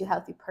 you need two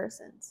healthy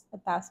persons.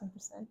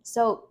 1,000%.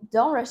 So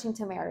don't rush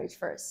into marriage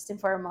first and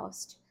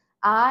foremost.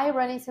 I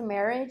run into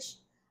marriage.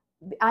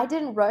 I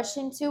didn't rush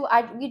into.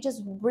 We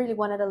just really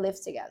wanted to live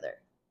together.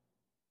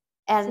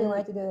 And so you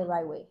wanted to do it the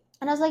right way.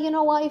 And I was like, you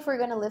know what? If we're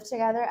gonna live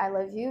together, I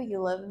love you, you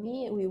love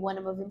me, we want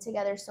to move in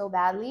together so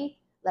badly.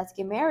 Let's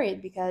get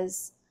married,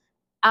 because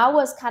I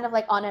was kind of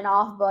like on and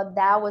off, but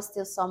that was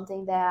still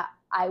something that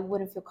I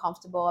wouldn't feel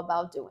comfortable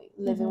about doing,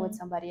 living with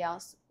somebody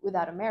else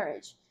without a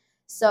marriage.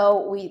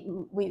 So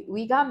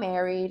we got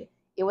married.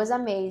 It was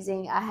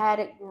amazing. I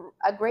had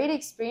a great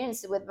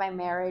experience with my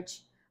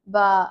marriage,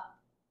 but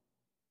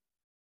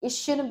it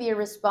shouldn't be a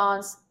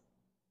response.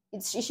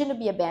 It shouldn't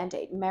be a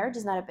band-aid. Marriage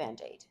is not a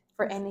band-aid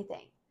for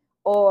anything,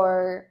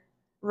 or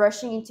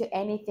rushing into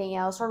anything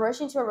else, or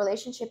rushing into a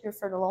relationship you're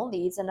for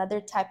lonely. It's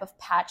another type of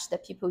patch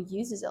that people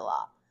uses a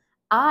lot.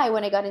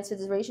 When I got into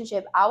this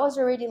relationship, I was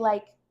already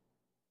like,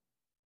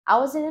 I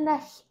was in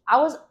a, I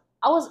was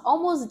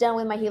almost done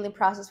with my healing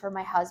process for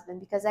my husband,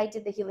 because I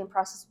did the healing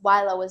process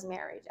while I was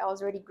married. I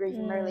was already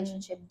grieving my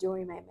relationship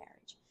during my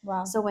marriage.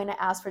 Wow. So when I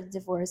asked for the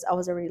divorce, I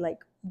was already like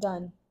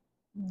done.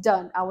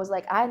 I was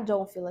like, I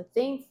don't feel a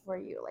thing for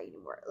you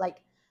anymore. Like,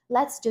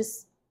 let's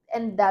just,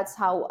 and that's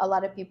how a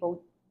lot of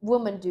people,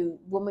 women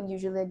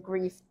usually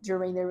grieve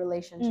during their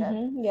relationship.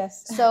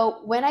 Yes.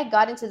 So when I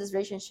got into this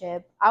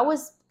relationship, I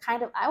was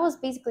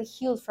basically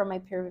healed from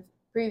my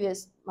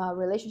previous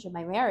relationship,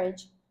 my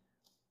marriage.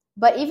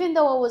 But even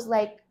though I was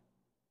like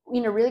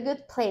in a really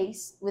good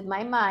place with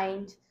my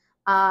mind,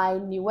 I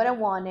knew what I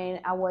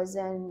wanted. I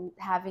wasn't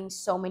having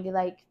so many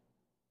like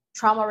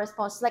trauma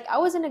responses. Like, I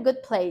was in a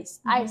good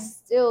place. I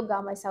still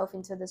got myself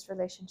into this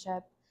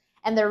relationship.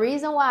 And the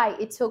reason why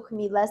it took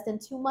me less than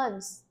 2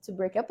 months to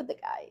break up with the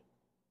guy,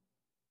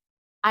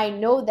 I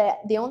know that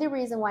the only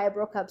reason why I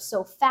broke up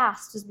so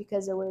fast was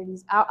because I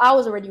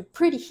was already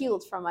pretty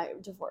healed from my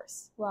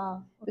divorce.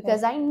 Wow. Okay.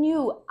 Because I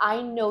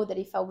know that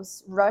if I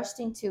was rushed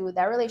into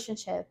that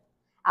relationship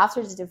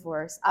after the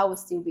divorce, I would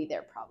still be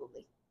there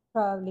probably.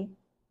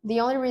 The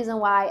only reason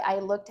why I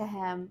looked at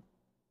him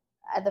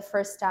at the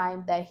first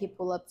time that he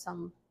pulled up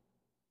some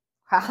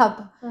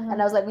crap, and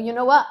I was like, well, you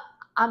know what?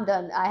 I'm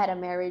done. I had a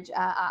marriage.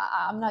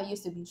 I'm not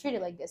used to being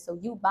treated like this. So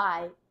you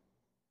bye.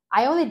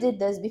 I only did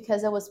this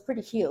because I was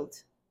pretty healed.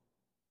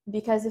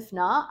 Because if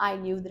not, I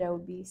knew that I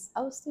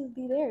would still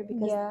be there,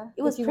 because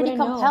it was pretty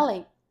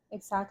compelling.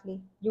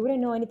 Exactly. You wouldn't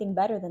know anything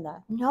better than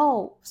that.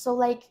 No. So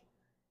like,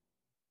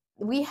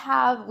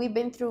 we've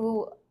been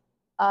through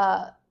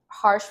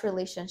harsh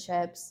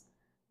relationships,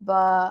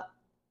 but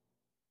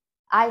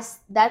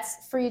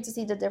that's for you to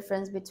see the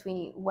difference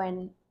between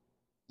when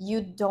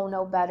you don't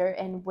know better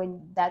and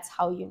when that's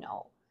how you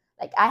know.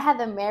 Like, I had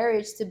the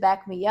marriage to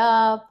back me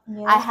up.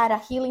 I had a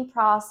healing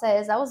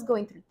process. I was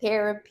going through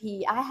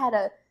therapy. I had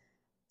a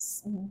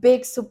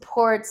big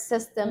support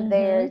system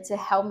there to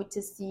help me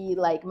to see,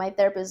 like, my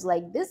therapist,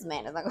 like, this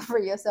man is not good for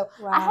you. So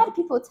I had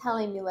people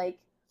telling me, like,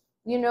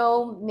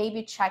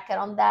 maybe check it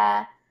on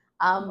that.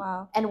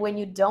 And when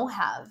you don't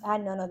have, I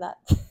had none of that.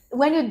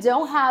 When you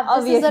don't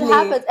have, this is what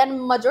happens.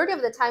 And majority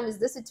of the time is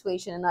this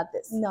situation and not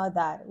this. Not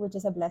that, which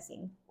is a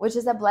blessing.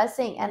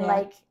 And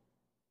like,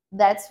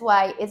 that's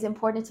why it's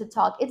important to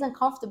talk. It's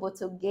uncomfortable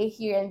to get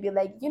here and be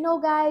like,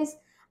 guys,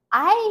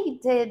 I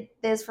did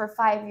this for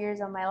 5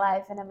 years of my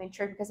life and I'm in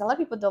church, because a lot of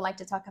people don't like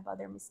to talk about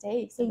their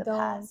mistakes in the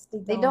past.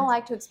 They don't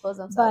like to expose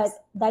themselves.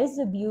 But that is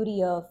the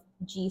beauty of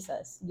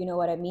Jesus. You know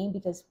what I mean?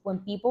 Because when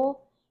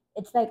people,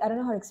 it's like, I don't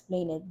know how to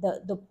explain it.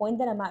 The point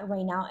that I'm at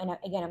right now, and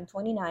again, I'm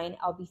 29.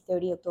 I'll be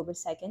 30 October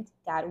 2nd,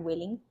 God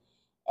willing.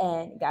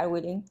 And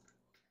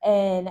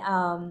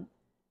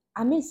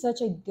I'm in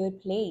such a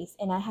good place,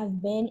 and I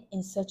have been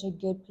in such a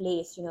good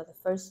place. The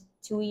first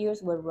 2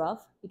 years were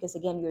rough, because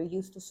again, you're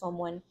used to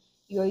someone,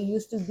 you're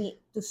used to be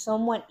to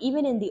someone,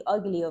 even in the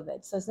ugly of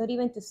it. So it's not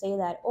even to say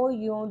that, oh,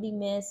 you only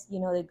miss,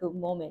 the good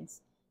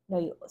moments.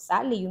 No,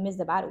 sadly, you miss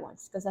the bad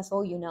ones, because that's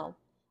all you know.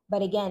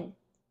 But again,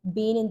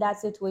 being in that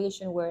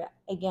situation where,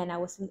 again,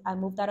 I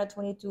moved out at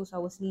 22, so I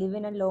was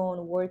living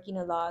alone, working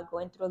a lot,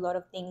 going through a lot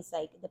of things,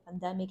 like the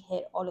pandemic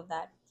hit, all of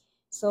that.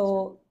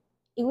 So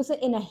it was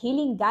in a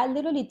healing. God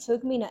literally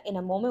took me in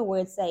a moment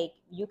where it's like,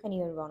 you can't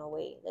even run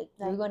away, like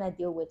you're gonna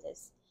deal with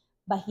this.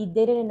 But he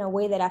did it in a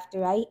way that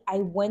after I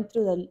went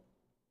through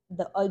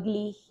the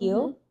ugly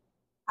hill,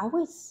 I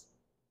was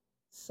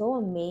so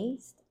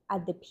amazed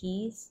at the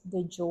peace,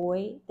 the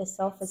joy, the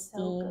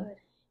self-esteem,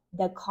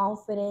 the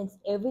confidence,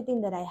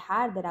 everything that I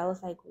had, that I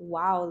was like,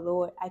 wow,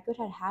 Lord, I could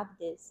have had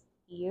this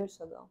years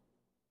ago,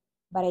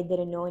 but I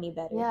didn't know any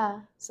better. Yeah.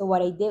 So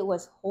what I did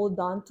was hold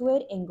on to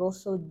it and go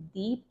so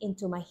deep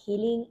into my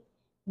healing.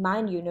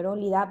 Mind you, not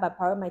only that, but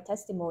part of my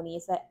testimony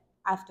is that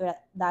after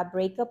that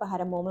breakup, I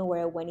had a moment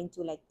where I went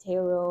into like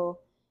tarot,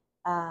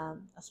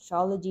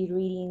 astrology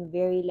reading,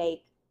 very like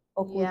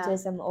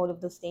occultism, all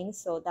of those things.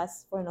 So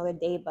that's for another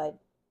day, but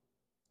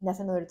that's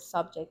another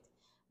subject.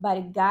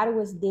 But God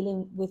was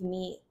dealing with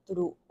me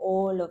through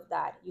all of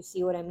that. You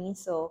see what I mean?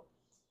 So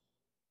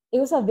it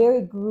was a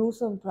very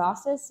gruesome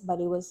process, but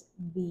it was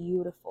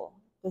beautiful,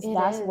 because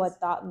that's what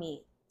taught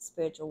me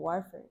spiritual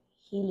warfare,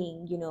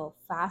 healing,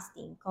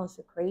 fasting,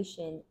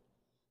 consecration,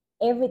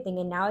 everything.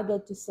 And now I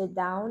get to sit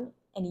down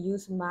and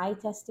use my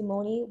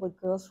testimony with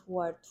girls who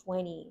are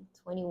 20,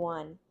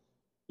 21,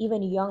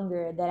 even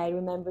younger, that I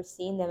remember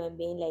seeing them and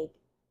being like,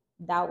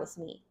 that was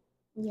me.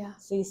 Yeah.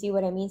 So you see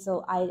what I mean?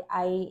 So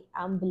I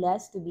am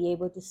blessed to be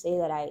able to say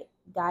that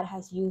God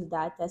has used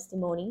that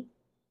testimony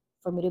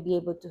for me to be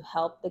able to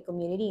help the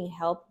community and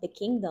help the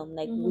kingdom.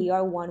 Like, we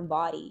are one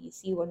body. You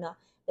see, we're not.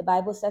 The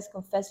Bible says,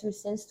 confess your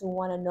sins to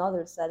one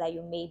another so that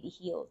you may be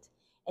healed.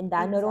 And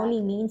that not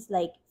only means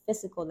like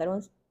physical,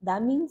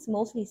 that means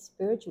mostly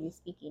spiritually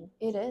speaking.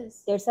 It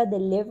is. There's a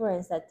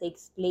deliverance that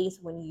takes place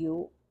when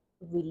you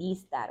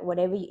release that.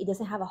 Whatever, it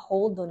doesn't have a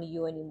hold on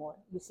you anymore.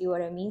 You see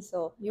what I mean?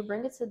 So you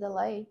bring it to the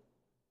light.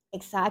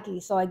 Exactly.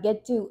 So I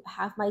get to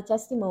have my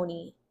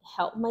testimony,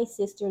 help my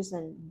sisters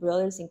and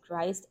brothers in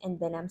Christ, and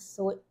then I'm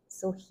so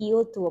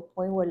healed to a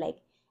point where, like,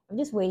 I'm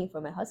just waiting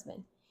for my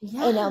husband.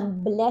 Yeah. And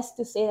I'm blessed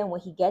to say that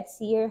when he gets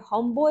here,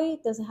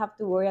 homeboy doesn't have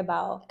to worry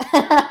about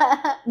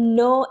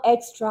no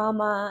ex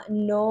trauma,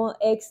 no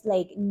ex,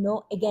 like,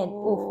 no, again,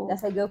 oof,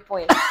 that's a good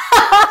point.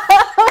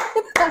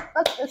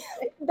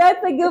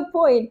 That's a good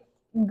point.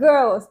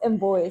 Girls and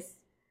boys,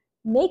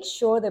 make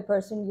sure the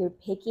person you're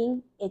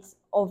picking, it's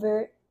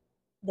over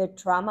their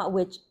trauma,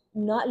 which,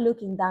 not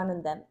looking down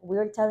on them,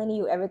 we're telling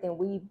you everything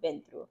we've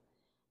been through,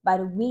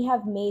 but we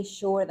have made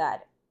sure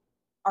that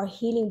our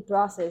healing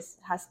process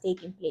has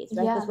taken place,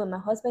 right? Because when my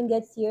husband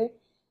gets here,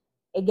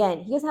 again,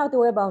 he doesn't have to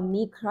worry about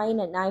me crying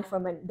at night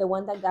from the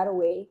one that got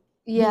away,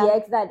 the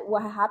ex, that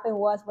what happened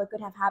was what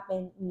could have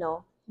happened.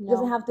 No, he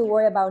doesn't have to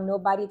worry about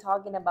nobody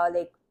talking about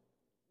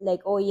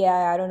like, oh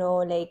yeah, I don't know,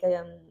 like,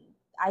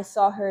 I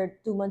saw her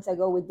 2 months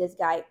ago with this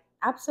guy.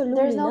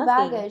 Absolutely, there's no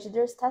nothing. baggage.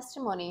 There's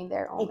testimony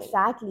there only.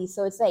 Exactly.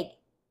 So it's like,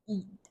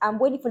 I'm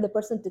waiting for the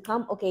person to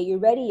come. Okay, you're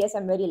ready? Yes,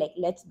 I'm ready. Like,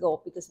 let's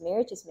go, because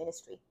marriage is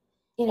ministry.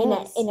 And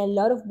a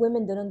lot of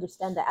women don't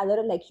understand that. A lot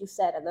of, like you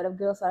said, a lot of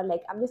girls are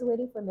like, I'm just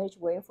waiting for marriage,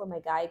 waiting for my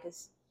guy,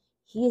 because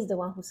he is the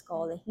one who's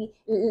called. And he,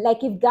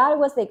 like, if God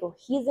was like, oh,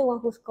 he's the one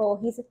who's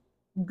called,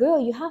 girl,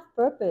 you have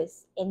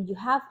purpose, and you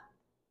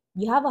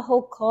have a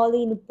whole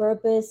calling,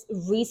 purpose,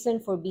 reason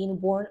for being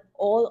born,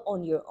 all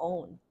on your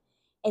own.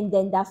 And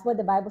then that's what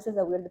the Bible says,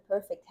 that we're the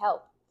perfect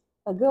help.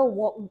 But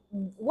girl,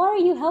 what are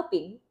you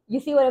helping? You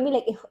see what I mean?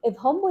 Like, if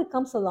homeboy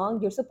comes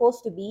along, you're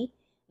supposed to be,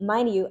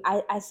 mind you,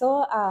 I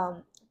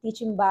saw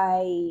teaching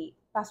by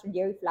Pastor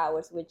Jerry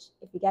Flowers, which,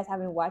 if you guys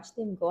haven't watched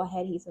him, go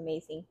ahead, he's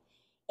amazing.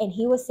 And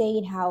he was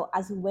saying how,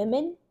 as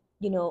women,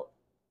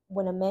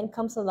 when a man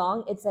comes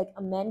along, it's like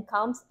a man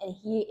comes and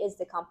he is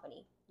the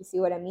company. You see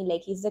what I mean?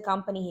 Like, he's the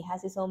company, he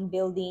has his own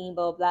building,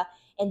 blah, blah, blah.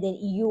 And then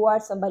you are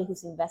somebody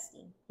who's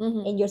investing.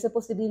 And you're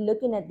supposed to be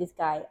looking at this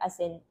guy as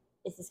in,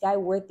 is this guy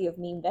worthy of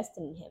me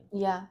investing in him?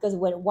 Yeah. Because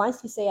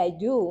once you say I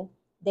do,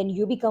 then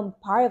you become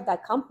part of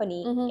that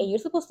company, and you're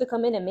supposed to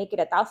come in and make it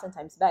 1,000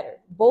 times better,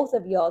 both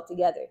of you all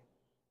together.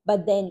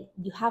 But then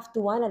you have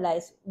to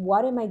analyze,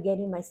 what am I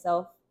getting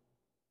myself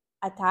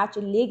attached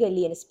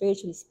legally and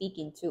spiritually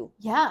speaking to?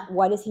 Yeah.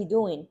 What is he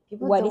doing?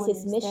 What is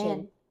his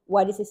mission?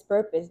 What is his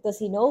purpose? Does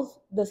he know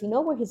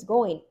where he's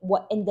going?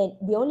 And then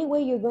the only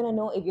way you're going to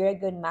know if you're a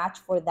good match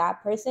for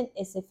that person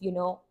is if you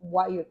know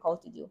what you're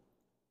called to do.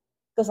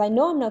 Because I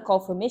know I'm not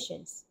called for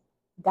missions.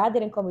 God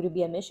didn't call me to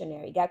be a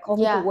missionary. God called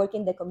me to work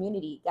in the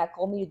community. God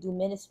called me to do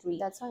ministry.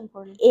 That's so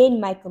important. In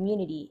my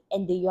community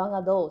and the young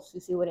adults. You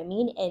see what I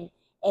mean?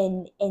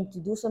 And to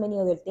do so many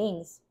other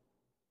things.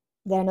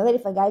 That I know that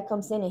if a guy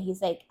comes in and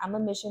he's like, I'm a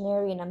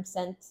missionary and I'm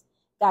sent,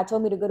 God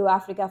told me to go to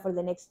Africa for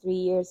the next 3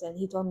 years, and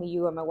he told me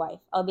you are my wife,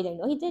 I'll be like,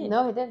 no, he didn't.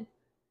 No, he didn't.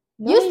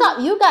 No,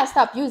 You guys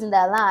stop using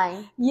that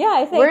line. Yeah,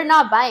 I think we're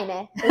not buying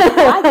it.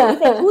 Exactly.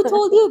 It's like, who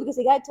told you? Because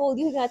the guy told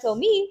you, he's gonna tell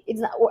me.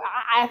 It's not.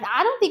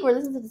 I don't think we're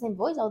listening to the same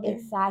voice out there.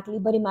 Exactly.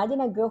 But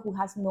imagine a girl who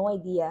has no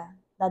idea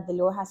that the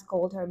Lord has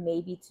called her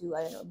maybe to,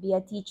 I don't know, be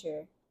a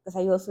teacher, because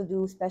I also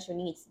do special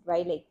needs,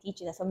 right? Like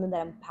teaching is something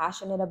that I'm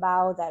passionate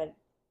about, that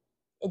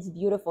it's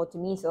beautiful to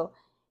me. So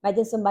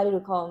imagine somebody to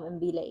come and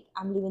be like,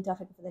 I'm leaving to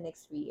Africa for the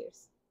next 3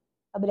 years.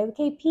 I'll be like,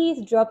 okay,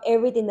 please drop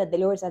everything that the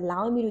Lord is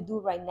allowing me to do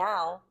right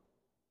now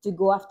to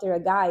go after a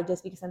guy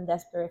just because I'm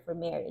desperate for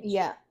marriage.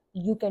 Yeah.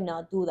 You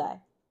cannot do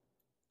that.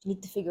 You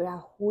need to figure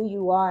out who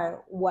you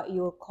are, what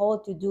you're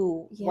called to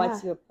do,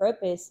 what's your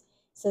purpose,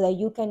 so that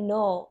you can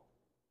know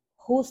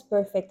whose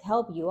perfect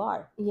help you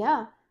are.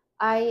 Yeah.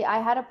 I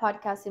had a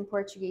podcast in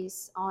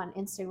Portuguese on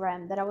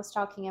Instagram that I was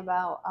talking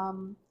about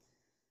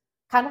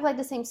kind of like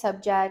the same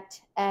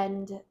subject.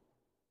 And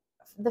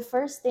the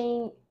first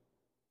thing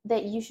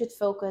that you should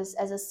focus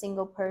as a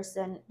single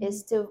person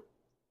is to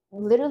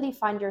literally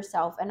find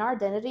yourself. And our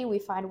identity we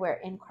find where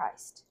in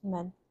Christ.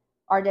 Amen.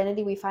 Our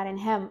identity we find in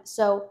Him.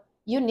 So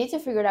you need to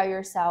figure it out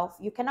yourself.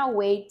 You cannot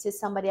wait till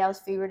somebody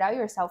else figure it out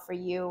yourself for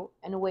you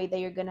in a way that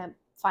you're gonna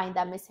find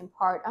that missing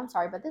part. I'm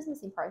sorry, but this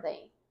missing part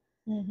thing.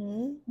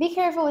 Be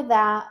careful with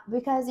that,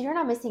 because you're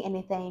not missing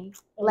anything.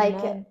 Amen.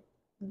 Like,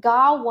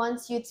 God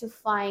wants you to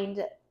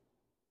find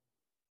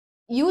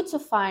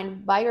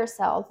by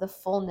yourself the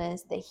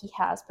fullness that He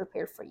has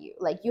prepared for you.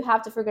 Like, you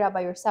have to figure it out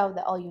by yourself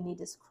that all you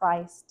need is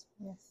Christ.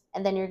 Yes.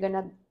 And then you're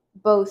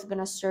both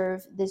gonna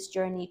serve this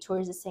journey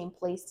towards the same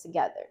place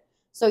together.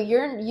 So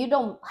you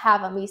don't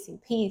have a missing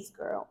piece,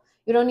 girl.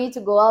 You don't need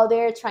to go out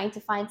there trying to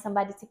find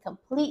somebody to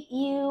complete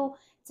you,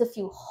 to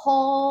feel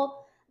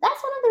whole.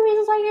 That's one of the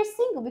reasons why you're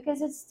single,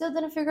 because it still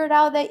didn't figure it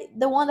out that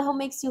the one that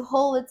makes you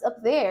whole, it's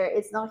up there,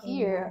 it's not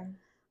here.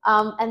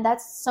 And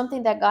that's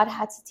something that God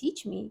had to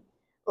teach me.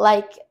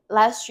 Like,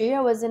 last year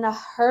I was in a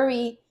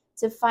hurry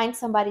to find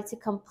somebody to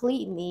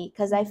complete me,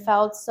 because I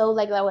felt so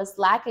like I was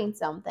lacking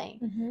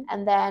something.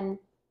 And then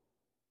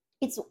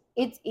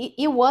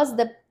it was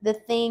the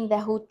thing that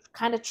who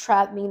kind of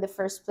trapped me in the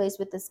first place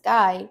with this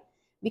guy,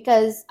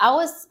 because I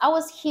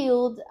was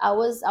healed, I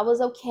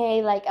was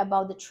okay, like,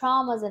 about the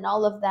traumas and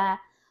all of that,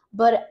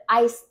 but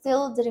I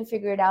still didn't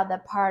figure it out,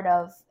 that part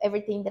of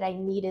everything that I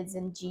needed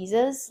in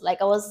Jesus. Like,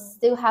 I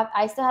still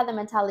had the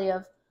mentality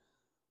of,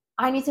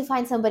 I need to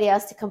find somebody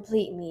else to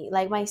complete me,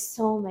 like my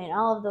soulmate,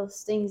 all of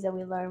those things that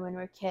we learn when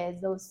we're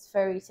kids, those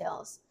fairy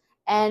tales.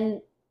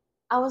 And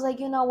I was like,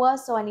 you know what?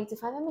 So I need to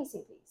find a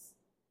missing piece.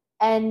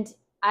 And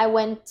I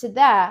went to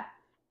that.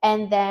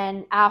 And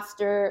then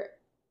after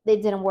they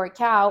didn't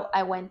work out,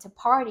 I went to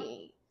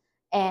partying.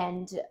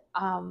 And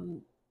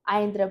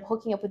I ended up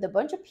hooking up with a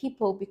bunch of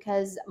people,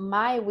 because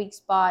my weak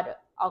spot,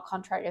 al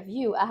contrary of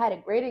you, I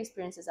had great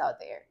experiences out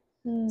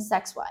there,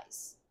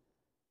 sex-wise.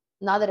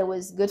 Not that it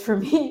was good for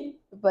me,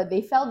 but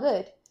they felt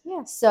good.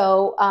 Yeah.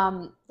 So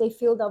they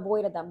filled the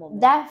void at that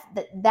moment.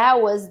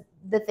 That was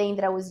the thing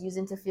that I was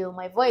using to fill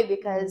my void,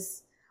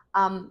 because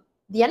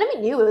the enemy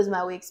knew it was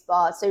my weak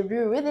spot. So do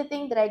you really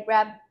think that I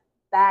grabbed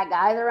bad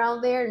guys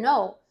around there?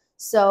 No.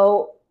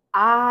 So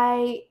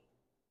I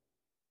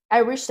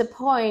reached a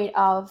point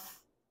of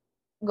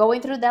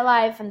going through that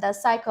life and that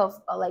cycle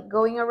of like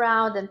going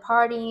around and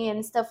partying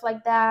and stuff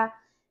like that,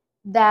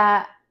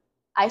 that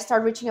I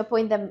started reaching a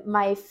point that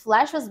my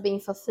flesh was being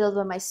fulfilled,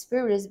 but my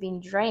spirit is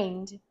being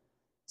drained.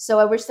 So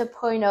I reached a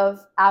point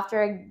of,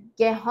 after I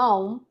get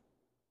home,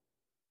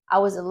 I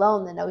was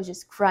alone and I was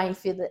just crying,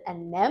 feeling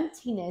an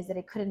emptiness that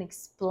I couldn't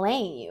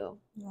explain you.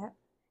 Yeah.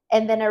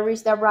 And then I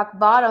reached that rock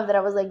bottom that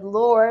I was like,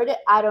 Lord,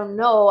 I don't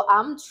know.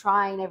 I'm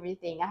trying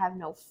everything. I have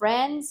no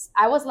friends.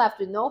 I was left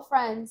with no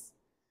friends.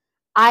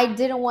 I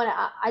didn't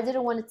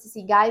want to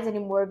see guys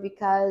anymore,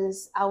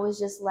 because I was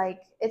just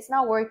like, it's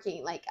not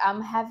working. Like,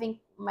 I'm having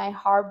my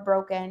heart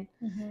broken.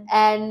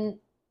 And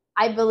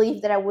I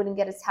believe that I wouldn't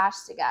get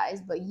attached to guys,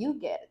 but you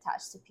get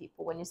attached to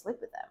people when you sleep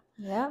with them.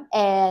 Yeah.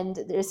 And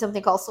there's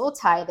something called soul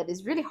tie that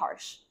is really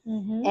harsh.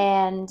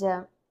 And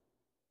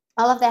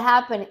all of that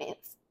happened.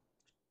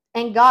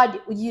 And God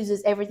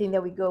uses everything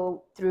that we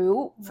go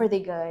through for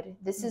the good.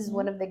 This is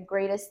one of the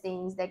greatest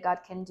things that God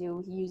can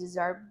do. He uses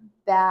our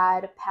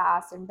bad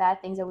past and bad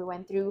things that we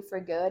went through for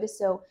good.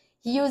 So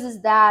He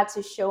uses that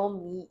to show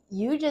me,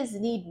 you just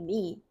need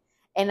me.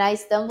 And I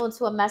stumbled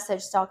into a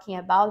message talking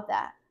about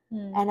that.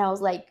 And I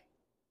was like,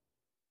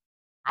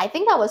 I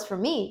think that was for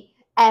me.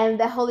 And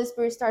the Holy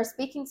Spirit started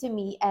speaking to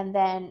me. And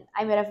then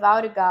I made a vow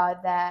to God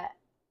that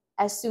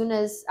as soon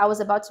as I was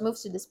about to move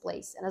to this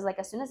place, and I was like,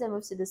 as soon as I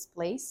move to this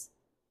place,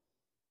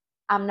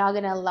 I'm not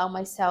going to allow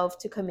myself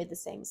to commit the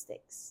same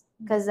mistakes,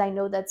 because I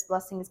know that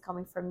blessing is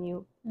coming from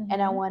you.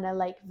 And I want to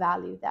like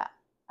value that.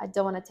 I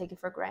don't want to take it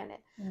for granted.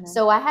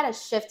 So I had a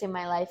shift in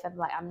my life of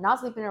like, I'm not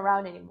sleeping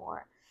around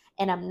anymore,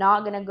 and I'm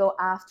not going to go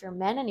after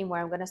men anymore.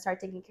 I'm going to start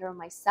taking care of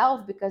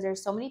myself, because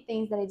there's so many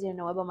things that I didn't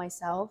know about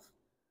myself.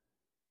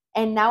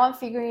 And now I'm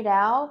figuring it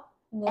out.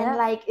 And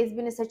like, it's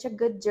been such a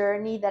good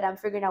journey that I'm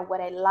figuring out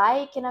what I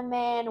like in a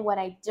man, what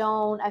I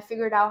don't. I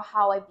figured out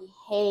how I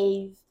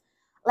behave.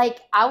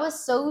 Like, I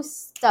was so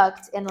stuck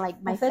in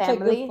like my family. Such a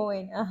good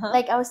point.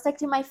 Like, I was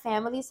stuck in my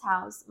family's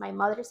house, my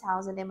mother's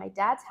house, and then my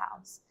dad's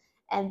house.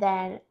 And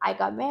then I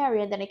got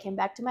married, and then I came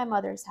back to my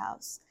mother's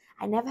house.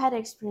 I never had an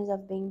experience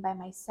of being by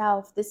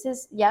myself.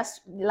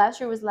 Last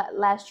year was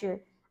last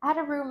year. I had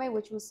a roommate,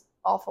 which was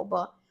awful,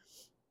 but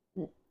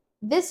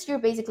this year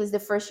basically is the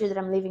first year that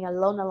I'm living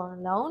alone,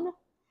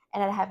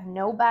 and I have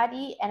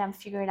nobody, and I'm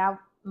figuring out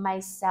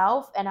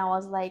myself. And I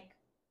was like,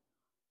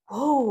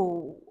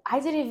 whoa, I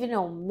didn't even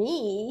know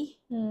me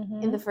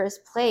in the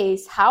first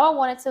place. How I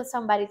wanted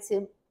somebody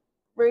to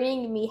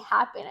bring me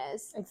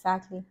happiness.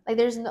 Exactly. Like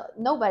there's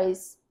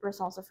nobody's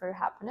responsible for your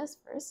happiness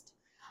first.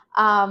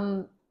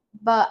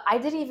 But I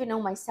didn't even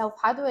know myself.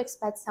 How do I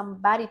expect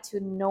somebody to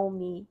know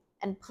me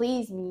and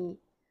please me?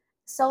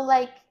 So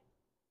like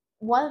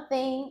one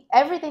thing,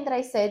 everything that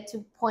I said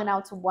to point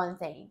out to one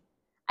thing,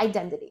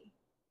 identity.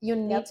 You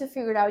need to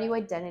figure out your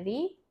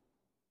identity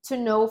to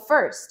know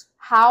first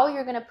how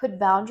you're going to put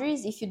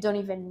boundaries if you don't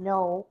even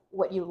know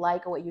what you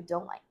like or what you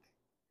don't like.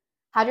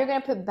 How you're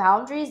going to put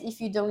boundaries if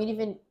you don't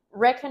even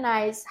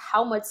recognize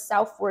how much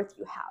self-worth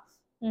you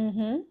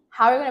have.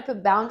 How you're going to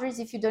put boundaries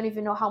if you don't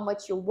even know how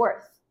much you're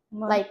worth.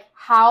 Like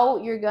how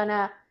you're going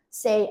to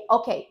say,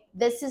 okay,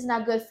 this is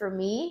not good for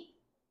me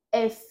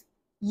if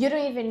you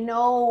don't even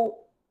know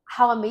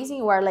how amazing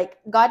you are. Like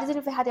God doesn't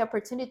even have the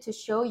opportunity to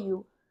show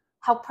you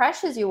how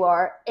precious you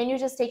are, and you're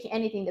just taking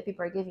anything that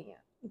people are giving you.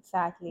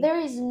 Exactly. There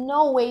is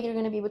no way you're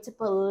going to be able to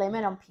put a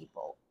limit on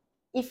people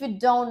if you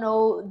don't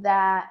know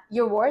that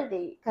you're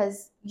worthy.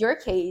 Because your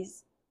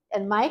case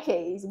and my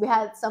case, we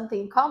had something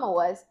in common,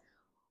 was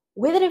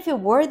we didn't feel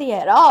worthy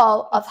at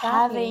all of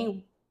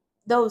having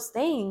those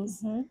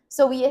things.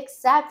 So we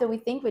accept that we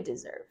think we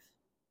deserve.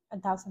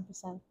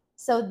 1000%.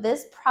 So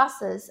this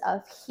process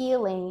of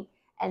healing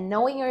and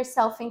knowing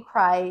yourself in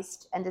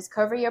Christ and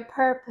discover your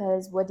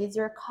purpose, what is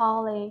your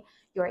calling,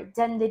 your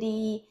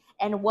identity,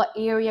 and what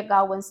area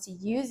God wants to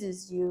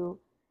use you,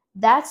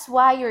 that's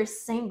why you're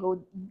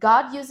single.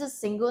 God uses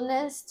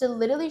singleness to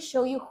literally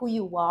show you who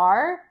you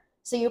are,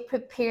 so you're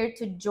prepared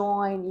to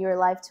join your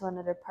life to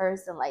another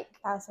person. Like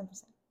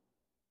 1000%.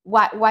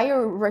 Why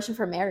you're rushing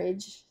for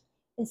marriage?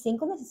 And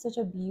singleness is such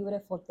a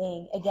beautiful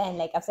thing. Again,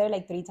 like I've said it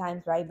like 3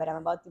 times, right? But I'm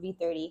about to be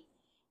 30.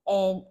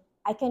 And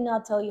I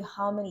cannot tell you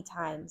how many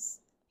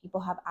times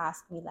people have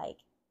asked me, like,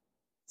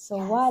 so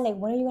what? Like,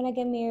 when are you going to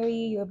get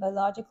married? Your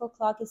biological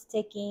clock is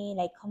ticking.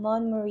 Like, come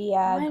on,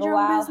 Maria, go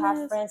out,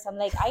 have friends. I'm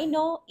like, I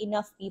know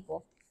enough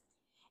people.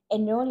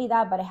 And not only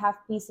that, but I have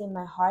peace in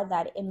my heart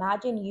that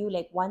imagine you,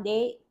 like, one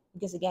day,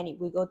 because again,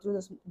 we go through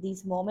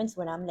these moments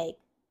when I'm like,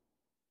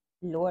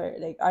 Lord,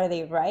 like, are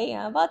they right?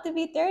 I'm about to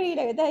be 30.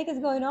 Like, what the heck is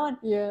going on?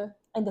 Yeah.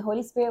 And the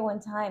Holy Spirit, one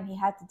time, he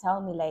had to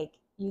tell me, like,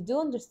 you do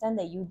understand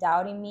that you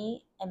doubting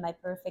me and my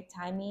perfect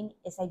timing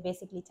is like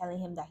basically telling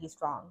him that he's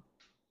wrong.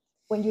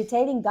 When you're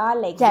telling God,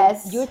 like,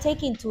 you're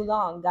taking too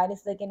long, God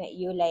is looking at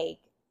you like,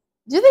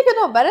 do you think you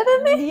know better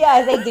than me? Yeah,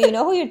 it's like, do you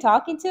know who you're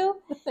talking to?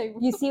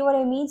 You see what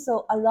I mean?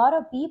 So a lot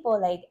of people,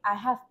 like, I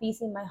have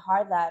peace in my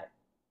heart that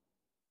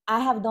I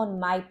have done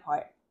my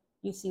part.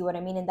 You see what I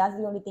mean? And that's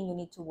the only thing you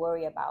need to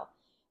worry about.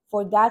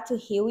 For God to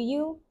heal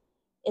you,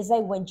 it's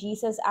like when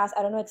Jesus asked,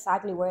 I don't know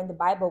exactly where in the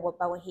Bible,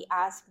 but when he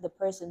asked the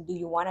person, do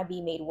you want to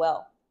be made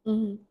well?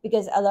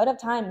 Because a lot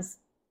of times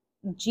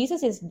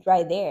Jesus is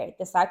right there.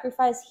 The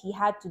sacrifice he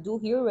had to do,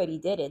 he already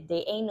did it.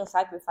 There ain't no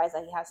sacrifice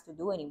that he has to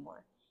do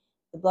anymore.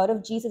 The blood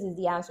of Jesus is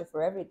the answer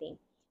for everything.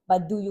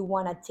 But do you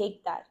want to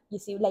take that? You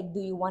see, like, do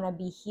you want to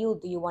be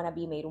healed? Do you want to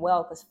be made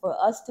well? Because for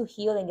us to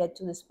heal and get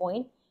to this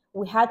point,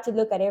 we had to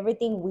look at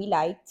everything we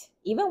liked,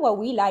 even what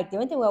we liked,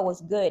 everything what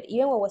was good,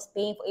 even what was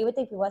painful, even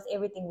if it was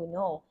everything we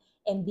know,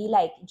 and be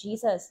like,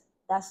 Jesus,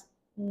 that's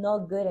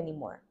not good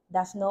anymore.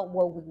 That's not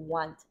what we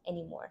want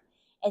anymore.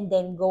 And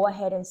then go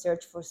ahead and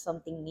search for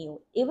something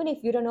new, even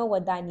if you don't know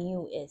what that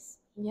new is.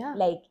 Yeah.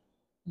 Like,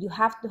 you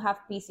have to have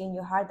peace in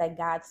your heart that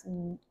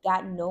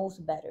God knows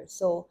better.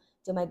 So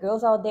to my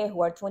girls out there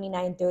who are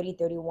 29, 30,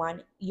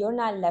 31, you're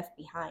not left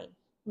behind.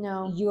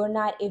 No. You're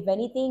not. If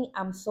anything,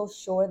 I'm so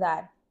sure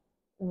that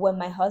when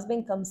my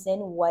husband comes in,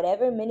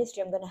 whatever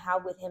ministry I'm going to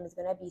have with him is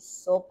going to be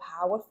so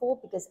powerful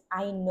because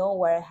I know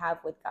where I have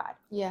with God.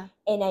 Yeah.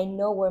 And I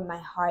know where my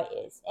heart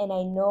is. And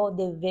I know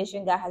the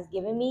vision God has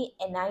given me.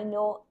 And I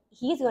know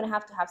he's going to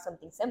have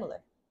something similar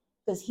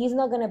because he's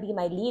not going to be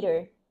my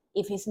leader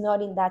if he's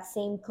not in that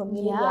same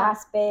community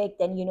aspect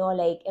and, you know,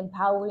 like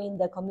empowering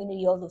the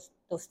community, all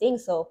those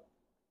things. So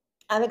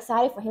I'm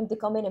excited for him to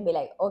come in and be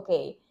like,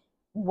 okay,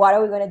 what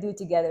are we going to do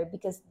together?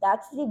 Because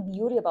that's the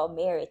beauty about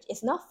marriage.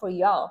 It's not for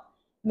y'all.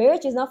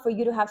 Marriage is not for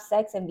you to have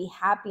sex and be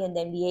happy and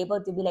then be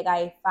able to be like,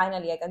 I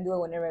can do it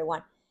whenever I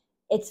want.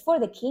 It's for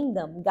the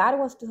kingdom. God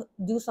wants to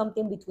do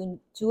something between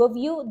two of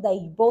you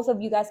that both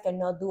of you guys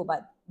cannot do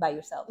by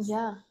yourselves.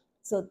 Yeah.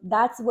 So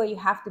that's where you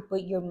have to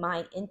put your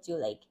mind into,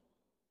 like,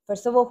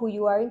 first of all, who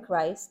you are in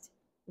Christ,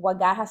 what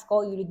God has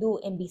called you to do,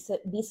 and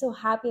be so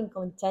happy and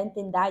content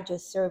in that,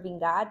 just serving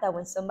God, that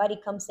when somebody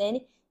comes in,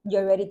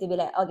 you're ready to be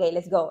like, okay,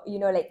 let's go. You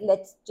know, like,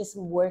 let's just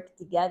work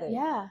together.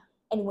 Yeah.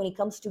 And when it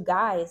comes to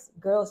guys,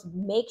 girls,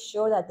 make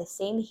sure that the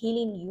same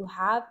healing you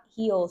have,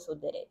 he also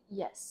did it.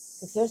 Yes.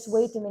 Because there's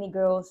way too many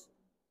girls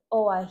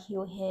oh, I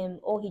heal him,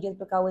 oh, he just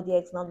broke out with the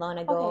ex not long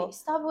ago. Okay,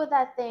 stop with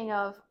that thing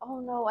of, oh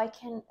no, I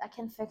can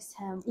fix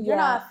him. You're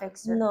Yeah, not a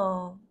fixer.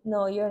 no,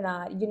 you're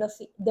not.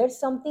 See, there's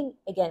something,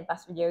 again,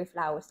 Pastor Jerry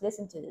Flowers,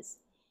 listen to this.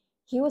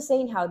 He was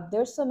saying how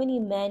there's so many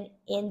men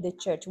in the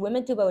church,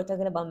 women too, but we're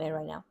talking about men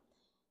right now.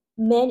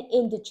 Men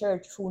in the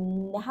church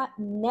who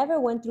never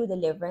went through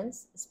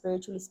deliverance,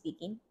 spiritually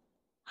speaking,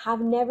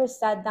 have never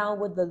sat down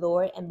with the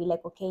Lord and be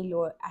like, okay,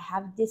 Lord, I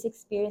have these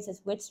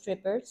experiences with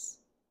strippers,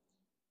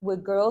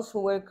 with girls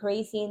who were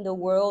crazy in the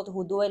world,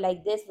 who do it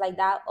like this, like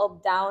that,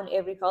 up, down,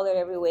 every color,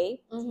 every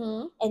way.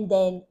 Mm-hmm. And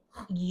then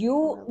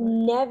you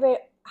never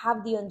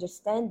have the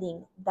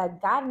understanding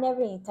that God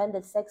never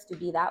intended sex to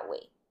be that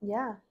way.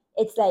 Yeah.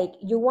 It's like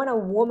you want a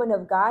woman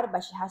of God,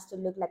 but she has to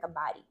look like a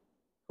body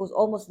who's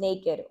almost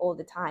naked all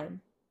the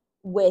time.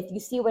 You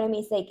see what I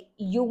mean? It's like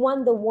you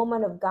want the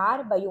woman of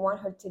God, but you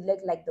want her to look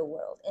like the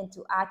world and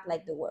to act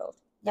like the world.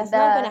 That's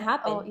not gonna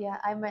happen. Oh yeah,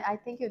 I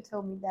think you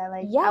told me that.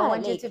 Like, yeah, I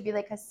want you to be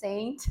like a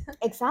saint.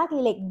 Exactly.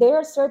 Like there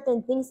are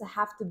certain things that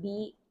have to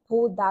be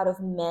pulled out of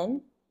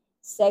men,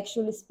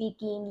 sexually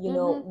speaking.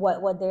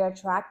 What they're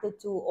attracted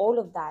to, all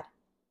of that,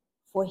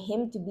 for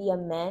him to be a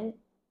man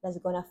that's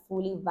gonna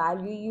fully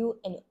value you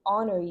and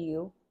honor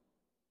you,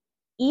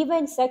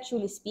 even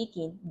sexually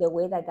speaking, the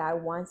way that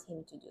God wants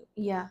him to do.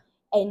 Yeah.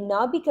 And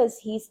not because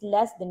he's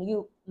less than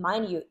you.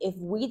 Mind you, if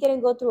we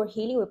didn't go through a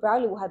healing, we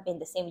probably would have been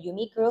the same. You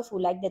meet girls who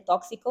like the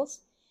toxicals,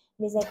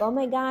 and it's like, oh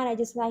my God, I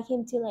just like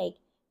him to like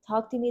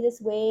talk to me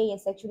this way and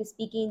sexually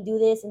speaking, do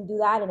this and do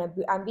that. And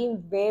I'm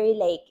being very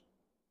like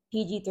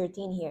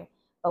PG-13 here.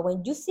 But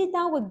when you sit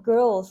down with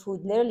girls who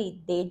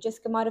literally, they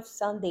just come out of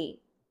Sunday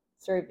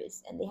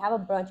service and they have a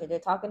brunch and they're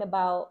talking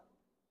about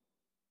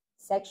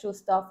sexual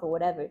stuff or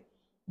whatever,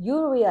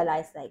 you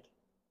realize like,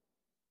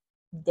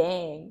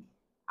 dang,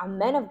 a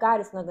man of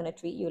God is not going to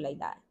treat you like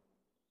that.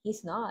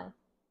 He's not.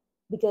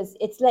 Because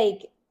it's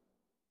like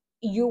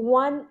you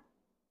want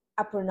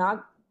a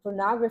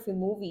pornography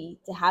movie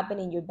to happen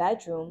in your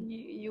bedroom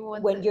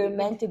when you're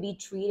meant to be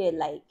treated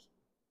like.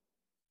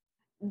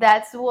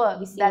 That's what.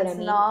 You see that's what I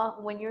mean?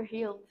 Not when you're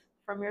healed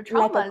from your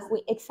traumas.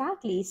 Like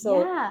exactly.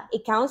 So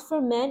it counts for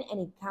men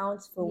and it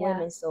counts for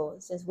women. So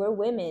since we're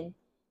women,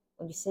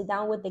 when you sit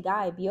down with the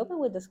guy, be open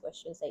with those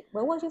questions. Like,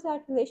 when was your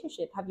last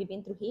relationship? Have you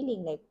been through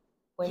healing? Like,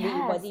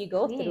 what did you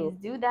go through?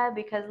 Do that,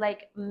 because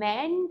like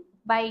men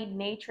by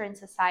nature in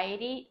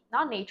society,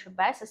 not nature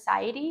but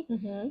society,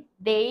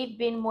 they've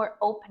been more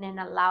open and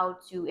allowed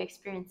to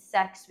experience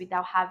sex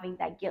without having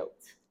that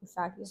guilt.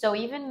 Exactly. So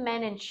even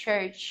men in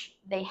church,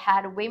 they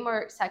had way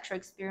more sexual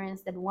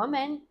experience than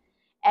women,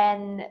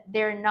 and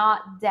they're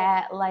not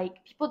that,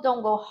 like, people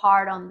don't go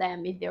hard on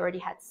them if they already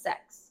had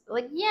sex.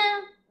 Like, yeah,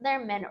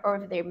 they're men,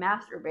 or if they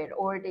masturbate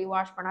or they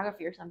watch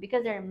pornography or something,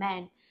 because they're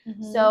men.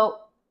 So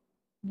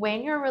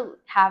when you're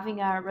having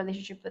a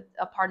relationship with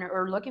a partner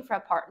or looking for a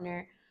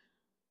partner,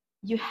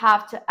 you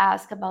have to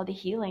ask about the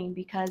healing,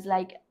 because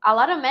like a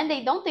lot of men,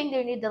 they don't think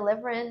they need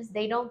deliverance,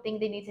 they don't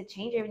think they need to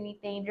change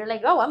anything. They're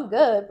like, oh, I'm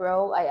good,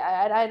 bro.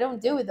 I don't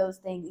deal with those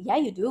things. Yeah,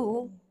 you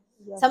do.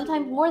 Yes,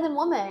 sometimes more than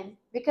women,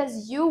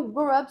 because you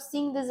grew up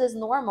seeing this as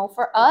normal.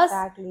 For us,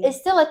 it's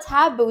still a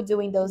taboo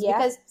doing those,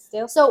 because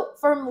still. So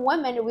for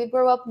women, we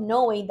grew up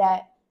knowing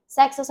that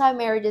sex outside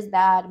marriage is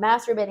bad,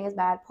 masturbating is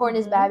bad, porn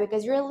is bad,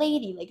 because you're a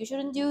lady, like you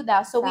shouldn't do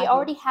that. So we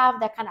already have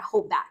that kind of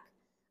hold back.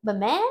 But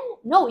men,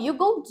 no, you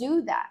go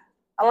do that.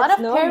 A lot of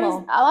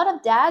parents, a lot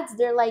of dads,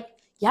 they're like,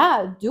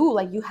 yeah, do,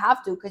 like you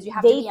have to, because you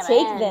have to be a man. They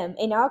take them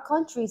in our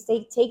countries.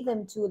 They take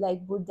them to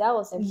like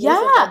bordels and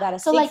places like that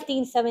at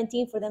 16,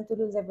 17 for them to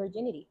lose their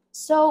virginity.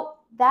 So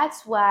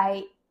that's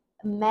why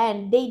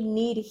men, they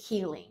need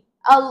healing.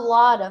 A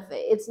lot of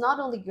it. It's not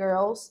only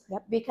girls.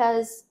 Yep.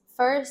 Because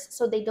first,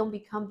 so they don't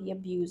become the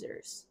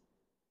abusers.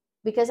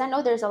 Because I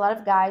know there's a lot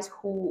of guys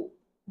who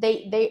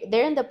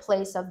they're in the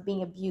place of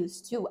being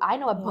abused too. I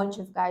know a bunch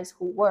of guys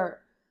who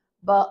were,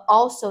 but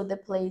also the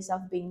place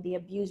of being the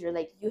abuser.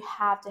 Like, you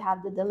have to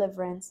have the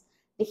deliverance,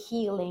 the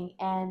healing,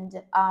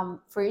 and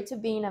for you to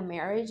be in a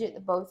marriage, the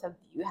both of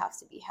you have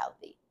to be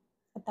healthy.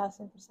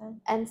 1,000%.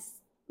 And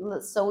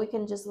so we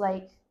can just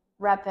like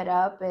wrap it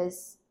up,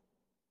 is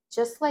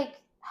just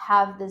like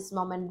have this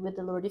moment with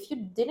the Lord. If you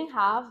didn't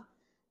have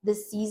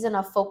this season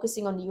of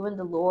focusing on you and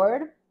the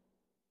Lord,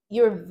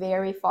 you're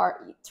very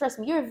far. Trust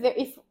me, you're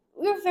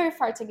very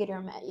far to get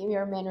your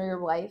man or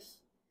your wife.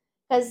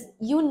 Because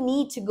you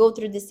need to go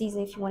through this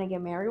season if you want to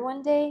get married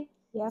one day.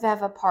 Yep. If you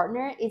have a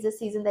partner, it's a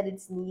season that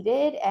it's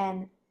needed.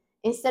 And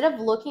instead of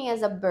looking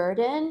as a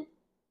burden,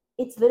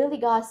 it's literally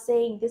God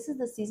saying, this is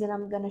the season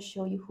I'm going to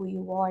show you who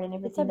you are and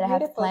everything that I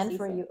have planned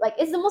for you. Like,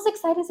 it's the most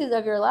exciting season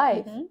of your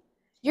life. Mm-hmm.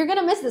 You're going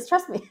to miss this,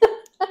 trust me.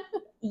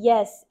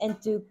 Yes, and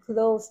to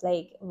close,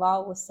 like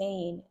Val was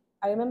saying,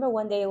 I remember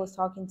one day I was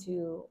talking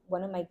to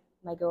one of my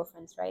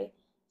girlfriends, right?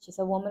 She's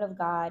a woman of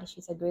God.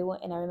 She's a great one.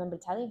 And I remember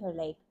telling her,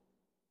 like,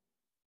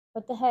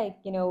 what the heck,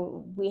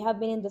 we have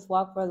been in this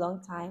walk for a long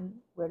time.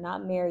 We're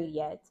not married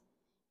yet.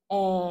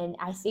 And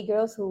I see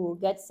girls who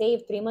get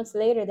saved 3 months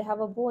later, they have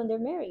a boo and they're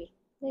married.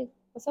 Like,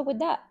 what's up with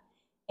that?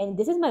 And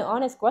this is my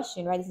honest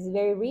question, right? This is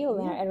very real.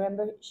 And Yeah. I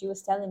remember she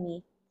was telling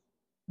me,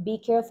 be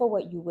careful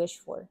what you wish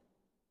for.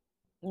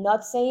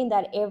 Not saying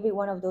that every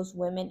one of those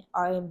women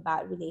are in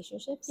bad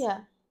relationships,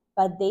 Yeah.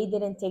 but they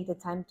didn't take the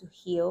time to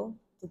heal,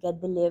 to get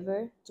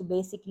delivered, to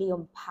basically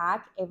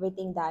unpack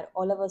everything that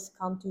all of us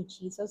come to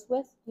Jesus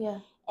with. Yeah.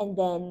 And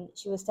then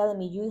she was telling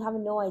me, you have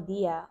no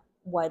idea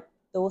what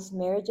those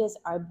marriages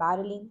are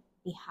battling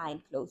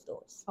behind closed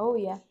doors. Oh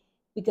yeah.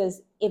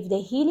 Because if the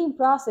healing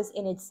process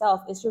in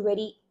itself is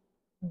already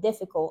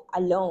difficult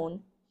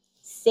alone,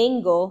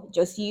 single,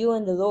 just you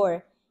and the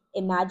Lord,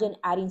 imagine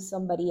adding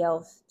somebody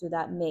else to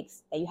that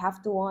mix that you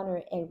have to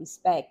honor and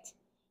respect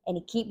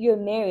and keep your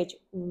marriage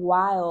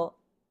while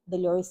the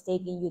Lord is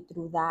taking you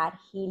through that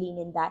healing,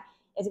 and that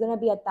it's going to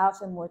be a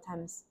thousand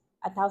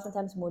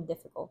times more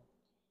difficult.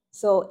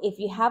 So if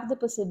you have the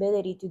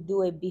possibility to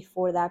do it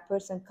before that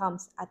person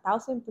comes,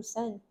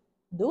 1,000%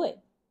 do it.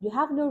 You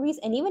have no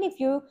reason. And even if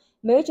your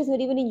marriage is not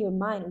even in your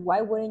mind,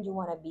 why wouldn't you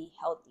want to be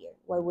healthier?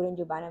 Why wouldn't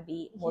you want to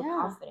be more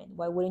confident?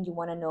 Why wouldn't you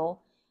want to know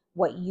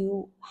what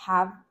you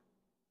have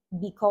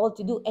be called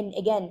to do? And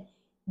again,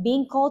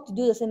 being called to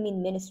do doesn't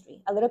mean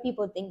ministry. A lot of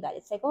people think that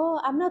it's like,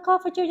 oh, I'm not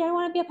called for church. I don't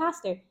want to be a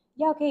pastor.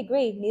 Yeah, okay,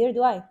 great. Neither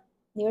do I.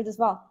 Neither does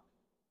Val.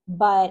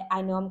 But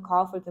I know I'm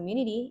called for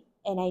community,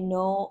 and I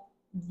know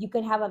you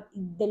can have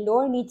the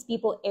Lord needs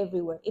people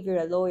everywhere. If you're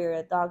a lawyer,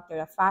 a doctor,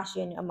 a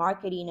fashion, a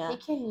marketing, He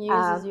can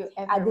use you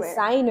a everywhere.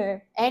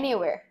 designer,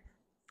 Anywhere.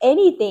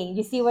 anything.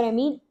 You see what I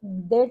mean?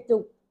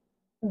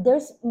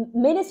 There's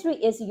ministry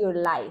is your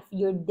life.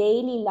 Your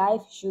daily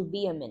life should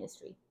be a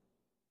ministry.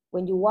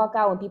 When you walk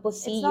out, when people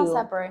see It's not you,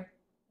 separate.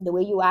 the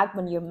way you act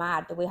when you're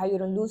mad, the way how you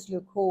don't lose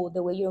your cool,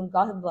 the way you don't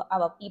gossip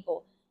about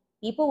people,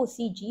 people will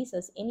see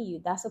Jesus in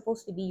you. That's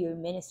supposed to be your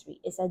ministry.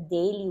 It's a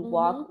daily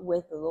walk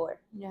with the Lord.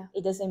 Yeah.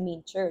 It doesn't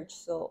mean church.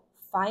 So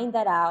find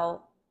that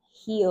out,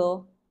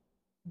 heal.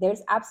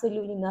 There's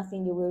absolutely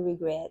nothing you will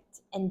regret.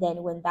 And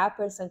then when that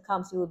person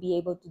comes, you will be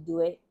able to do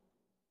it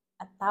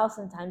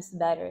 1,000 times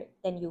better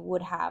than you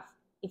would have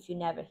if you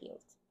never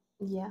healed.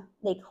 Yeah.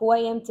 Like who I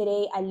am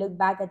today, I look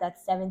back at that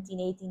 17,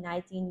 18,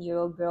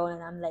 19-year-old girl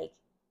and I'm like,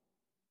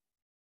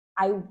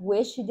 I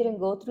wish she didn't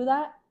go through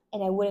that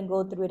and I wouldn't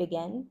go through it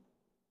again.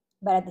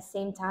 But at the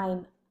same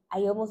time, I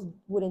almost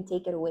wouldn't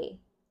take it away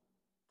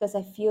because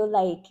I feel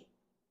like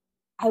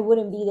I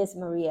wouldn't be this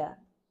Maria.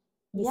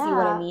 You see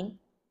what I mean?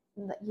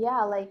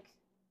 Yeah, like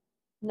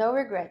no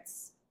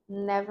regrets.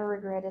 Never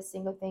regret a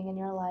single thing in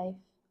your life.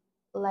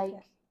 Like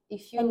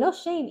if you and no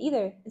shame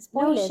either. It's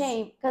no pointless.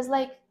 shame, because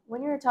like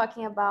when you're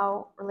talking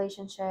about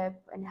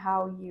relationship and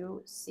how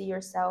you see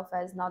yourself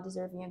as not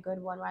deserving a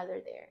good one while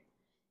they're there,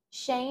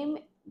 shame,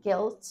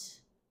 guilt,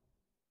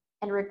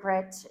 and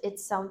regret,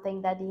 it's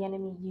something that the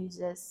enemy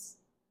uses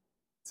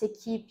to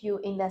keep you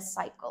in that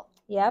cycle.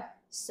 Yep.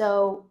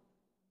 So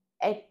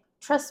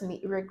trust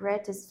me,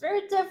 regret is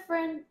very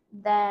different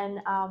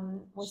than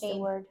what's Shame.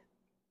 the word?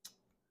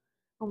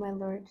 Oh my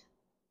Lord,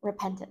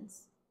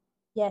 repentance.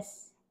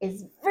 Yes.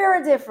 Is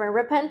very different.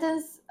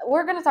 Repentance,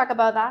 we're gonna talk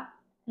about that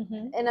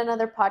in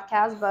another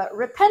podcast, but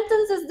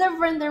repentance is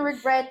different than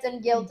regret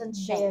and guilt and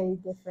shame. Very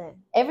different.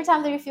 Every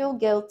time that you feel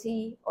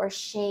guilty or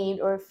shamed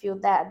or feel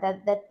that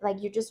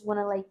like you just want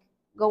to like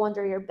go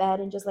under your bed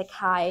and just like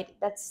hide,